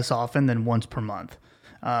occurred less often than once per month.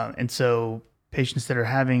 And so patients that are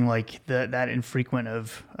having that infrequent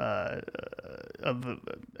of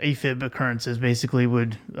AFib occurrences basically we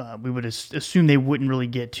would assume they wouldn't really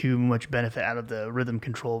get too much benefit out of the rhythm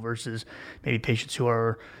control versus maybe patients who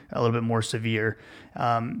are a little bit more severe.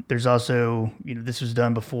 There's also, this was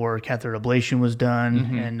done before catheter ablation was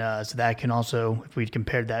done. And so that can also, if we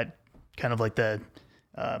compared that kind of like the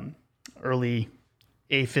early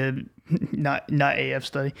AFib, not AF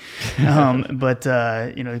study, but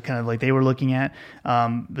kind of like they were looking at,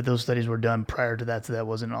 but those studies were done prior to that, so that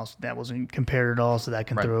wasn't compared at all, so that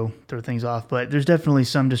can throw things off. But there's definitely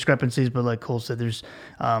some discrepancies, but like Cole said,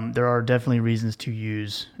 there are definitely reasons to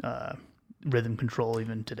use rhythm control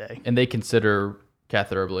even today. And they consider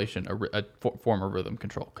catheter ablation a form of rhythm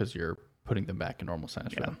control because you're putting them back in normal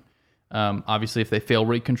sinus rhythm. Obviously, if they fail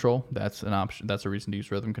rate control, that's an option. That's a reason to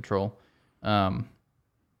use rhythm control.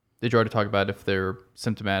 Did you already talk about if they're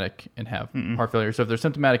symptomatic and have heart failure? So if they're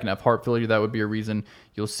symptomatic and have heart failure, that would be a reason.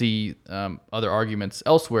 You'll see other arguments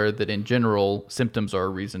elsewhere that in general, symptoms are a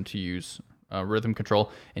reason to use rhythm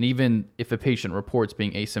control. And even if a patient reports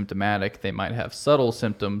being asymptomatic, they might have subtle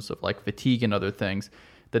symptoms of like fatigue and other things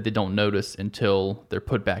that they don't notice until they're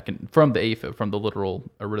put back in from the AFib, from the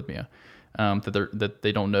literal arrhythmia, that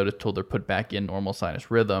they don't notice till they're put back in normal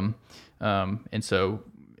sinus rhythm. And so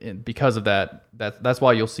because of that, that's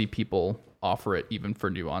why you'll see people offer it even for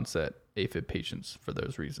new onset AFib patients for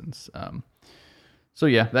those reasons. So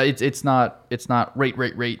yeah, it's not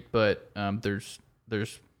rate, but there's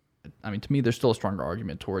to me there's still a stronger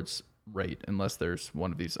argument towards rate unless there's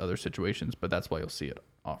one of these other situations, but that's why you'll see it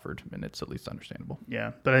offered, and it's at least understandable.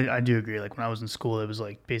 Yeah, but I do agree. Like when I was in school, it was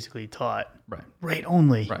like basically taught rate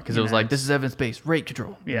only, right? Because it was like this is evidence-based rate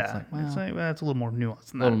control. Yeah, it's a little more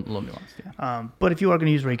nuanced than that. A little nuanced, yeah. But if you are going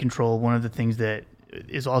to use rate control, one of the things that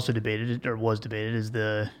is also debated or was debated is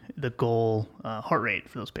the goal heart rate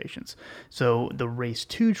for those patients. So the RACE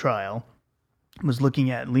 2 trial was looking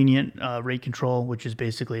at lenient rate control, which is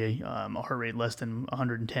basically a heart rate less than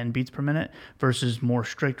 110 beats per minute, versus more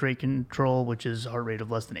strict rate control, which is a heart rate of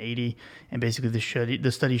less than 80. And basically,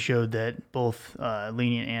 the study showed that both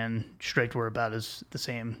lenient and strict were about as the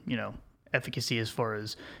same, efficacy as far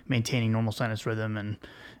as maintaining normal sinus rhythm and,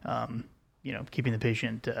 keeping the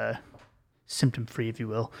patient symptom-free, if you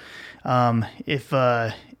will.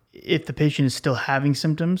 If the patient is still having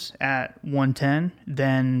symptoms at 110,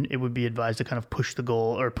 then it would be advised to kind of push the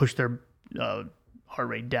goal or push their heart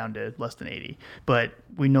rate down to less than 80. But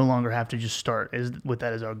we no longer have to just start with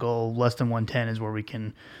that as our goal. Less than 110 is where we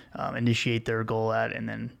can initiate their goal at and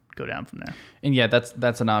then go down from there. And yeah,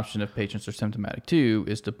 that's an option if patients are symptomatic too,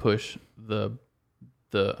 is to push the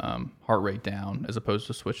heart rate down as opposed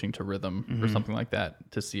to switching to rhythm or something like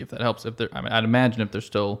that to see if that helps. I'd imagine if they're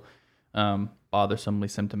still bothersomely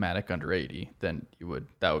symptomatic under 80, then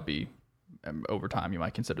that would be over time you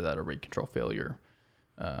might consider that a rate control failure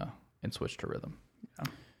and switch to rhythm.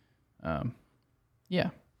 Yeah.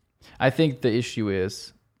 I think the issue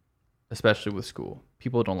is, especially with school,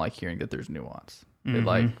 people don't like hearing that there's nuance. They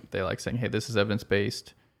like saying, hey, this is evidence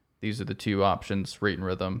based. these are the two options, rate and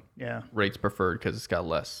rhythm. Yeah. Rate's preferred because it's got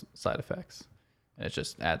less side effects. And it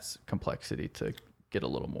just adds complexity to get a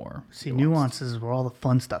little more. See, nuanced. nuances is where all the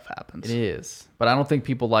fun stuff happens. It is. But I don't think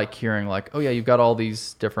people like hearing like, oh yeah, you've got all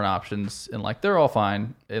these different options and like they're all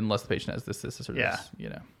fine unless the patient has this, or this, you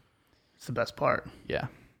know. It's the best part. Yeah.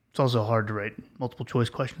 It's also hard to write multiple choice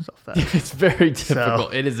questions off that. It's very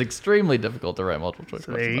difficult. It is extremely difficult to write multiple choice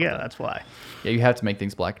So questions. there you go. That. That's why. Yeah, you have to make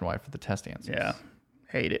things black and white for the test answers. Yeah.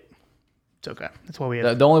 Hate it. It's okay. That's why we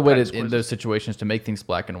have The only way practice to, in quizzes. those situations to make things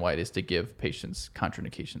black and white is to give patients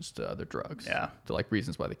contraindications to other drugs. Yeah. To like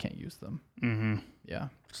reasons why they can't use them. Mm-hmm. Yeah.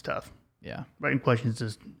 It's tough. Yeah. Writing questions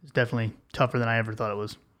is definitely tougher than I ever thought it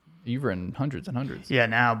was. You've written hundreds and hundreds. Yeah,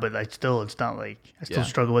 now, but it's not like I still Yeah.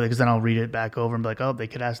 struggle with it because then I'll read it back over and be like, oh, they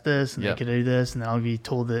could ask this and Yep. they could do this, and then I'll be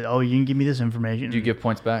told that, oh, you can give me this information. Do you give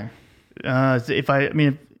points back?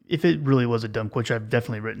 If it really was a dumb question, I've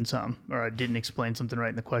definitely written some, or I didn't explain something right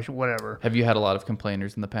in the question, whatever. Have you had a lot of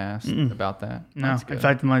complainers in the past about that? No, That's in good.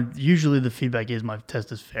 fact, usually the feedback is my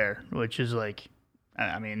test is fair, which is like,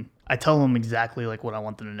 I tell them exactly like what I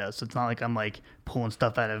want them to know, so it's not like I'm like pulling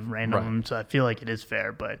stuff out of random. Right. So I feel like it is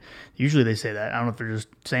fair, but usually they say that. I don't know if they're just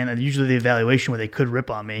saying that. Usually the evaluation where they could rip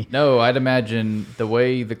on me. No, I'd imagine the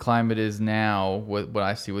way the climate is now, what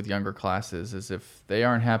I see with younger classes is if they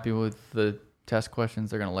aren't happy with the test questions,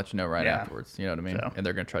 they're going to let you know right Yeah. afterwards. You know what I mean? So. And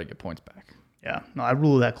they're going to try to get points back. Yeah, no, I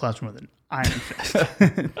rule that classroom with an iron fist.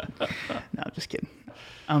 No, I'm just kidding.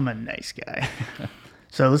 I'm a nice guy.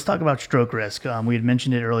 So let's talk about stroke risk. We had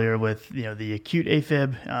mentioned it earlier with the acute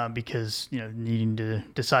AFib because needing to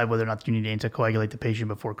decide whether or not you need to anticoagulate the patient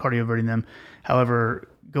before cardioverting them. However,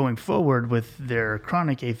 going forward with their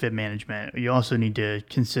chronic AFib management, you also need to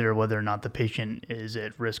consider whether or not the patient is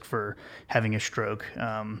at risk for having a stroke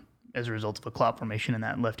as a result of a clot formation in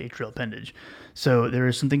that left atrial appendage. So there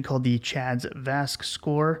is something called the CHADS-VASc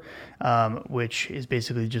score, which is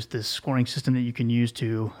basically just this scoring system that you can use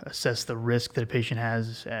to assess the risk that a patient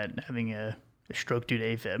has at having a stroke due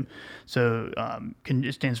to AFib. So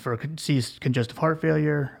it stands for C is congestive heart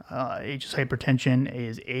failure, H is hypertension, A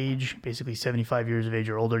is age, basically 75 years of age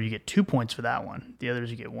or older. You get 2 points for that one. The others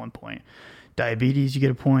you get 1 point. Diabetes, you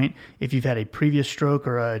get a point. If you've had a previous stroke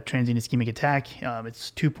or a transient ischemic attack,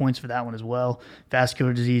 it's 2 points for that one as well.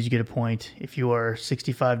 Vascular disease, you get a point. If you are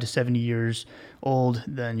 65 to 70 years old,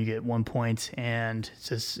 then you get 1 point. And it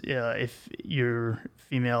says if you're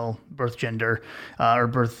female birth gender, or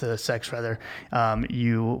birth sex rather,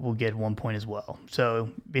 you will get 1 point as well. So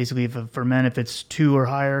basically, for men, if it's 2 or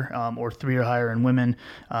higher, or 3 or higher in women,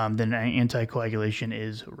 then anticoagulation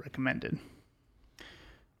is recommended.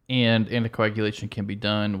 And anticoagulation can be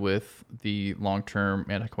done with the long-term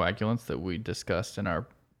anticoagulants that we discussed in our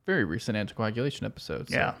very recent anticoagulation episode.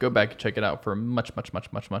 So Yeah. go back and check it out for much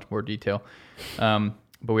more detail.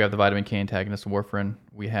 But we have the vitamin K antagonist, warfarin.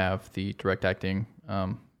 We have the direct-acting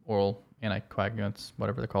oral anticoagulants,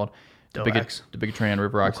 whatever they're called. DOACs. Dabigatran, We'll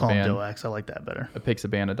call them rivaroxaban, DOACs. I like that better.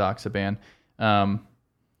 apixaban, adoxaban.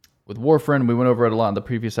 With warfarin, we went over it a lot in the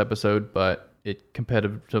previous episode, but it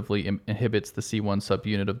competitively inhibits the C1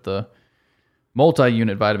 subunit of the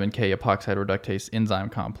multi-unit vitamin K epoxide reductase enzyme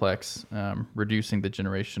complex, reducing the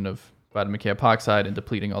generation of vitamin K epoxide and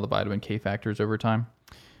depleting all the vitamin K factors over time.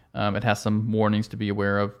 It has some warnings to be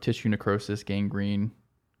aware of: tissue necrosis, gangrene,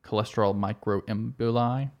 cholesterol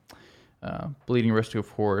microemboli, bleeding risk, of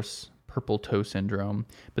course, purple toe syndrome.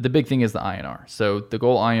 But the big thing is the INR. So the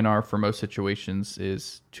goal INR for most situations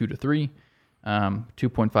is 2 to 3.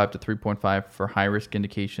 2.5 to 3.5 for high-risk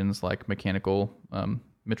indications like mechanical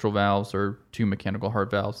mitral valves or 2 mechanical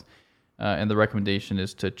heart valves. And the recommendation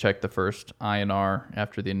is to check the first INR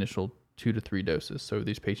after the initial 2 to 3 doses. So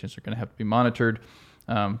these patients are going to have to be monitored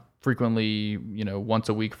frequently, once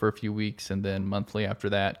a week for a few weeks, and then monthly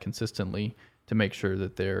after that, consistently, to make sure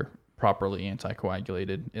that they're properly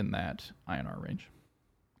anticoagulated in that INR range.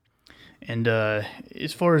 And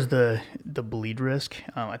as far as the bleed risk,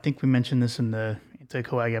 I think we mentioned this in the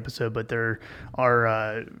anticoag episode, but there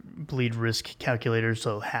are bleed risk calculators.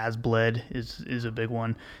 So has bled is a big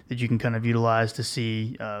one that you can kind of utilize to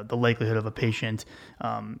see the likelihood of a patient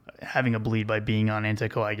having a bleed by being on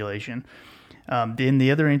anticoagulation. Then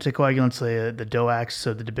the other anticoagulants, the DOACs,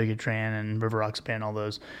 so the dabigatran and rivaroxaban, all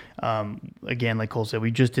those. Again, like Cole said, we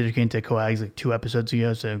just did anticoags like 2 episodes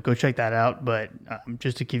ago, so go check that out. But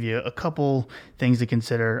just to give you a couple things to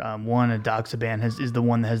consider, one, adoxaban is the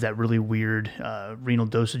one that has that really weird renal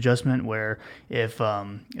dose adjustment where if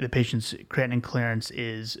the patient's creatinine clearance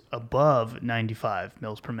is above 95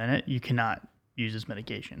 mils per minute, you cannot use this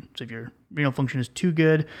medication. So if your renal function is too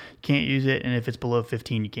good, you can't use it, and if it's below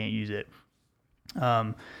 15, you can't use it.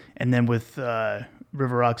 And then with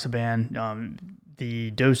rivaroxaban,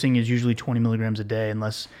 the dosing is usually 20 milligrams a day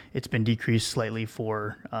unless it's been decreased slightly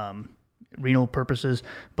for renal purposes.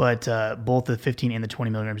 But both the 15 and the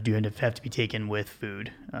 20 milligrams do have to be taken with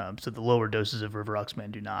food. So the lower doses of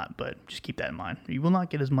rivaroxaban do not, but just keep that in mind. You will not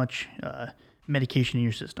get as much medication in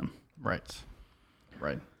your system. Right.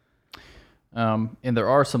 And there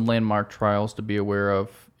are some landmark trials to be aware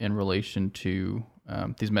of in relation to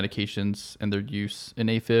these medications and their use in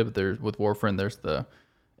AFib. With warfarin, there's the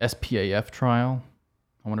SPAF trial.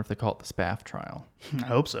 I wonder if they call it the SPAF trial. I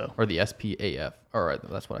hope so. Or the SPAF. All right,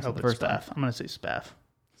 that's what I said the first time. I'm going to say SPAF.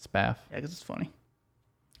 SPAF. Yeah, because it's funny.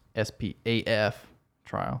 SPAF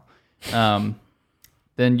trial.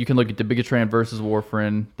 Then you can look at dabigatran versus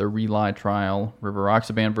warfarin, the RELY trial,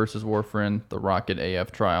 rivaroxaban versus warfarin, the ROCKET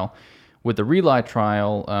AF trial. With the RELY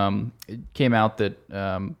trial, it came out that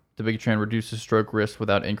dabigatran reduces stroke risk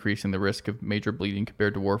without increasing the risk of major bleeding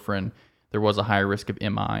compared to warfarin. There was a higher risk of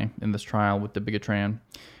MI in this trial with dabigatran.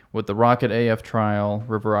 With the ROCKET AF trial,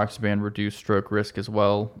 rivaroxaban reduced stroke risk as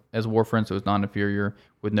well as warfarin, so it was non-inferior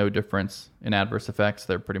with no difference in adverse effects.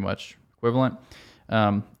 They're pretty much equivalent.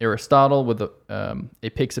 Aristotle with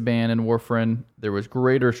apixaban and warfarin, there was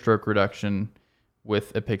greater stroke reduction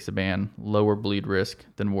with apixaban, lower bleed risk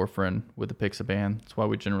than warfarin with apixaban. That's why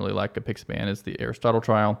we generally like apixaban is the Aristotle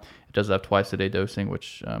trial. It does have twice a day dosing,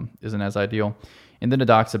 which isn't as ideal. And then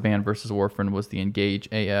edoxaban versus warfarin was the Engage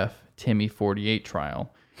AF TIMI 48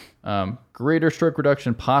 trial. Greater stroke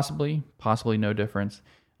reduction, possibly no difference.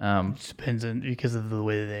 It depends on because of the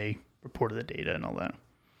way they reported the data and all that.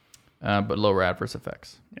 But lower adverse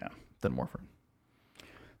effects than warfarin.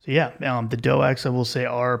 So the DOACs, I will say,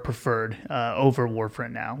 are preferred over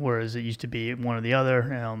warfarin now, whereas it used to be one or the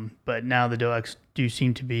other. But now the DOACs do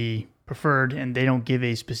seem to be preferred, and they don't give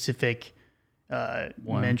a specific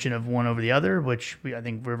mention of one over the other, which I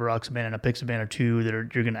think rivaroxaban and apixaban are two that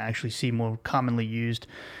you're going to actually see more commonly used.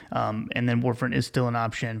 And then warfarin is still an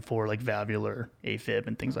option for like valvular AFib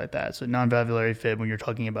and things like that. So non-valvular AFib, when you're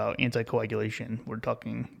talking about anticoagulation, we're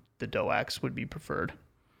talking the DOACs would be preferred.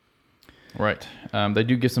 Right. They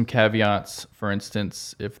do give some caveats. For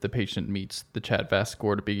instance, if the patient meets the CHAD-VASc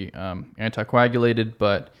score to be anticoagulated,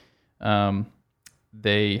 but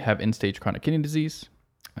they have end-stage chronic kidney disease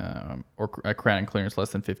or a creatinine clearance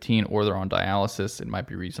less than 15, or they're on dialysis, it might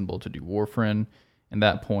be reasonable to do warfarin in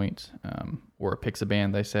that point, or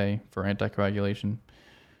apixaban, they say, for anticoagulation.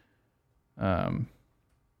 I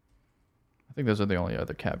think those are the only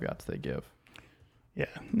other caveats they give. Yeah.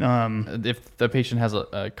 If the patient has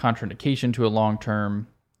a contraindication to a long-term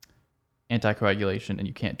anticoagulation and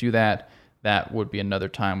you can't do that, that would be another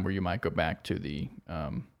time where you might go back to the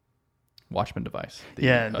Watchman device.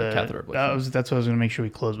 Catheter ablation. That's what I was going to make sure we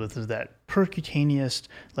close with, is that percutaneous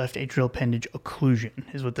left atrial appendage occlusion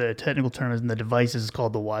is what the technical term is, and the device is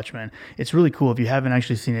called the Watchman. It's really cool. If you haven't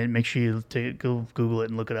actually seen it, make sure you go Google it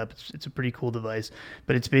and look it up. It's a pretty cool device,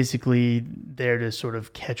 but it's basically there to sort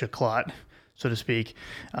of catch a clot, so to speak,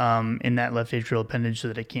 in that left atrial appendage so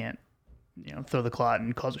that it can't throw the clot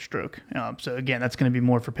and cause a stroke. So again, that's going to be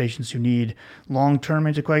more for patients who need long-term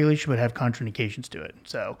anticoagulation but have contraindications to it.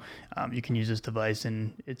 So you can use this device,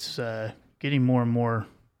 and it's getting more and more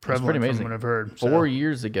prevalent from what I've heard. 4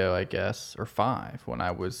 years ago, I guess, or 5, when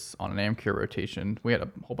I was on an AmCure rotation, we had a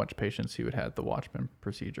whole bunch of patients who had the Watchman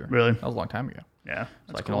procedure. Really? That was a long time ago. Yeah.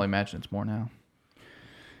 So I can only imagine it's more now.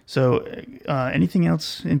 So anything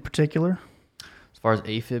else in particular? As far as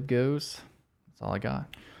AFib goes, that's all I got.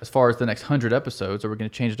 As far as the next 100 episodes, are we going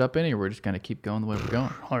to change it up any, or we're just going to keep going the way we're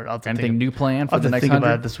going? Anything new planned for the next 100? I'll think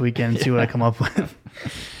about it this weekend and see what I come up with.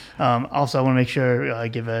 Also, I want to make sure I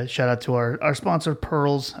give a shout out to our sponsor,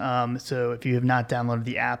 Pearls. So if you have not downloaded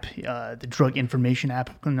the app, the drug information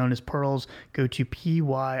app known as Pearls, go to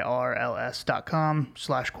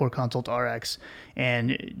pyrls.com/coreconsultrx. And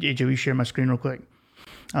AJ, will you share my screen real quick?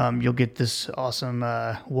 You'll get this awesome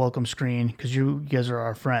welcome screen because you guys are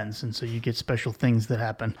our friends, and so you get special things that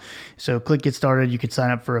happen. So click Get Started. You can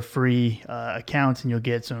sign up for a free account, and you'll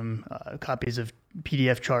get some copies of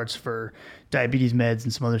PDF charts for diabetes meds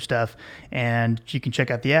and some other stuff. And you can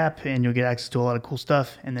check out the app, and you'll get access to a lot of cool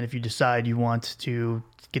stuff. And then if you decide you want to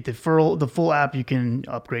get the full app, you can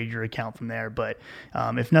upgrade your account from there. But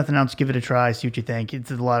if nothing else, give it a try, see what you think. It's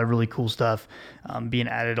a lot of really cool stuff being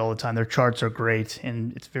added all the time. Their charts are great,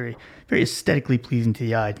 and it's very, very aesthetically pleasing to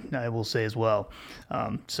the eye, I will say as well.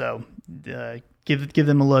 So give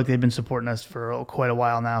them a look. They've been supporting us for quite a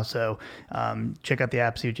while now. So check out the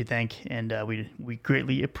app, see what you think, and we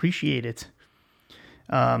greatly appreciate it.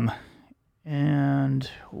 And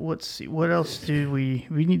let's see, what else do we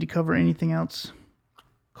need to cover? Anything else,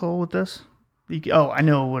 Cole, with this? I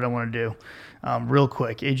know what I want to do. Real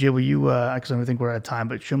quick, AJ, will you? Because I think we're out of time,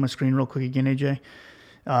 but show my screen real quick again, AJ.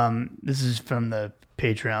 This is from the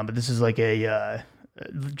Patreon, but this is like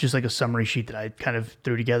just like a summary sheet that I kind of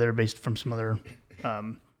threw together based from some other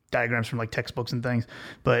diagrams from like textbooks and things.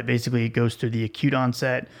 But basically, it goes through the acute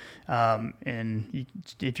onset.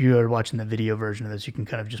 If you are watching the video version of this, you can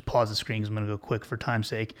kind of just pause the screen because I'm going to go quick for time's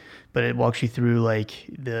sake. But it walks you through like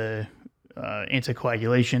the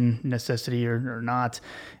anticoagulation necessity or not,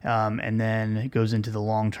 and then it goes into the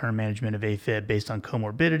long-term management of AFib based on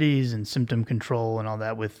comorbidities and symptom control and all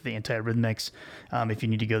that with the antiarrhythmics, if you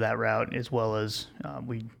need to go that route, as well as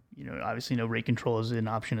obviously no rate control is an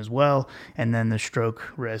option as well, and then the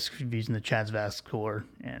stroke risk using the CHADS-VASc score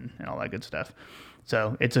and all that good stuff.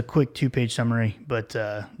 So it's a quick 2-page summary, but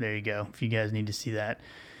there you go. If you guys need to see that.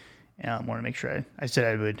 I want to make sure I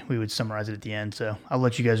said we would summarize it at the end, so I'll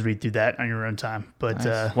let you guys read through that on your own time. But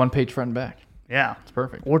nice. 1 page front and back. Yeah, it's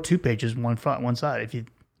perfect. Or 2 pages, one front, one side, if you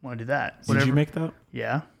want to do that. Did you make that?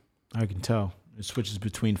 Yeah, I can tell. It switches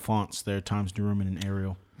between fonts there, Times New Roman and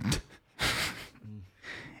Arial.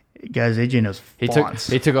 Guys, AJ knows fonts.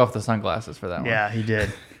 He took off the sunglasses for that one. Yeah, he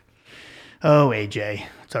did. Oh, AJ,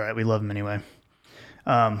 it's all right. We love him anyway.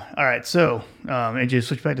 All right, so AJ,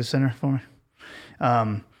 switch back to center for me.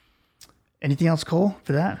 Anything else, Cole,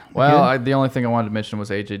 for that? Well, the only thing I wanted to mention was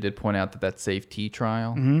AJ did point out that SAFE-T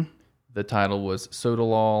trial, the title was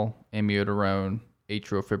Sotalol, Amiodarone,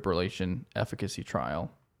 Atrial Fibrillation Efficacy Trial,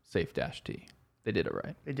 SAFE-T. They did it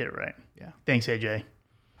right. They did it right. Yeah. Thanks, AJ.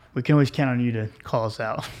 We can always count on you to call us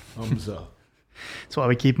out. Thumbs up. That's why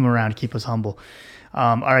we keep them around to keep us humble.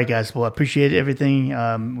 All right, guys. Well, I appreciate everything.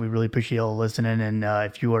 We really appreciate you all listening. And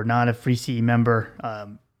if you are not a free CE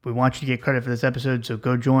member, we want you to get credit for this episode, so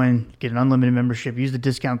go join, get an unlimited membership, use the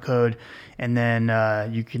discount code, and then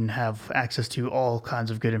you can have access to all kinds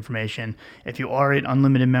of good information. If you are an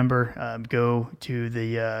unlimited member, go to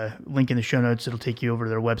the link in the show notes. It'll take you over to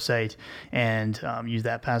their website and use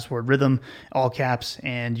that password Rhythm, all caps,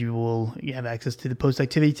 and you have access to the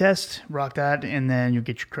post-activity test. Rock that, and then you'll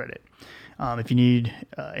get your credit. If you need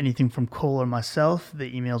anything from Cole or myself,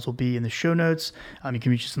 the emails will be in the show notes. You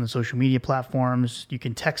can reach us on the social media platforms. You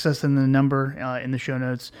can text us in the number in the show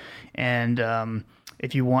notes. And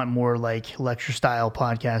if you want more like lecture style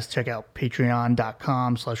podcasts, check out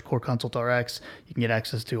patreon.com/coreconsultrx. You can get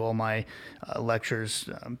access to all my lectures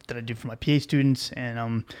that I do for my PA students. And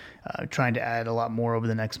I'm trying to add a lot more over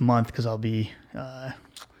the next month because I'll be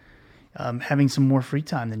having some more free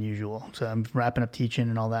time than usual. So I'm wrapping up teaching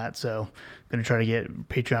and all that. So I'm going to try to get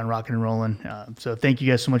Patreon rocking and rolling. So thank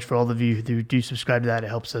you guys so much for all of you who do subscribe to that. It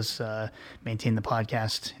helps us maintain the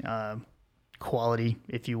podcast quality,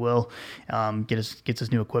 if you will, gets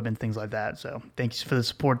us new equipment, things like that. So thanks for the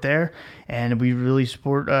support there. And we really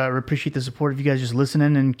appreciate the support of you guys just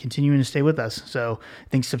listening and continuing to stay with us. So I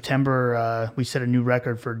think September, we set a new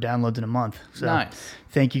record for downloads in a month. So nice.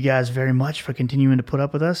 Thank you guys very much for continuing to put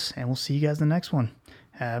up with us, and we'll see you guys in the next one.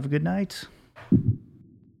 Have a good night.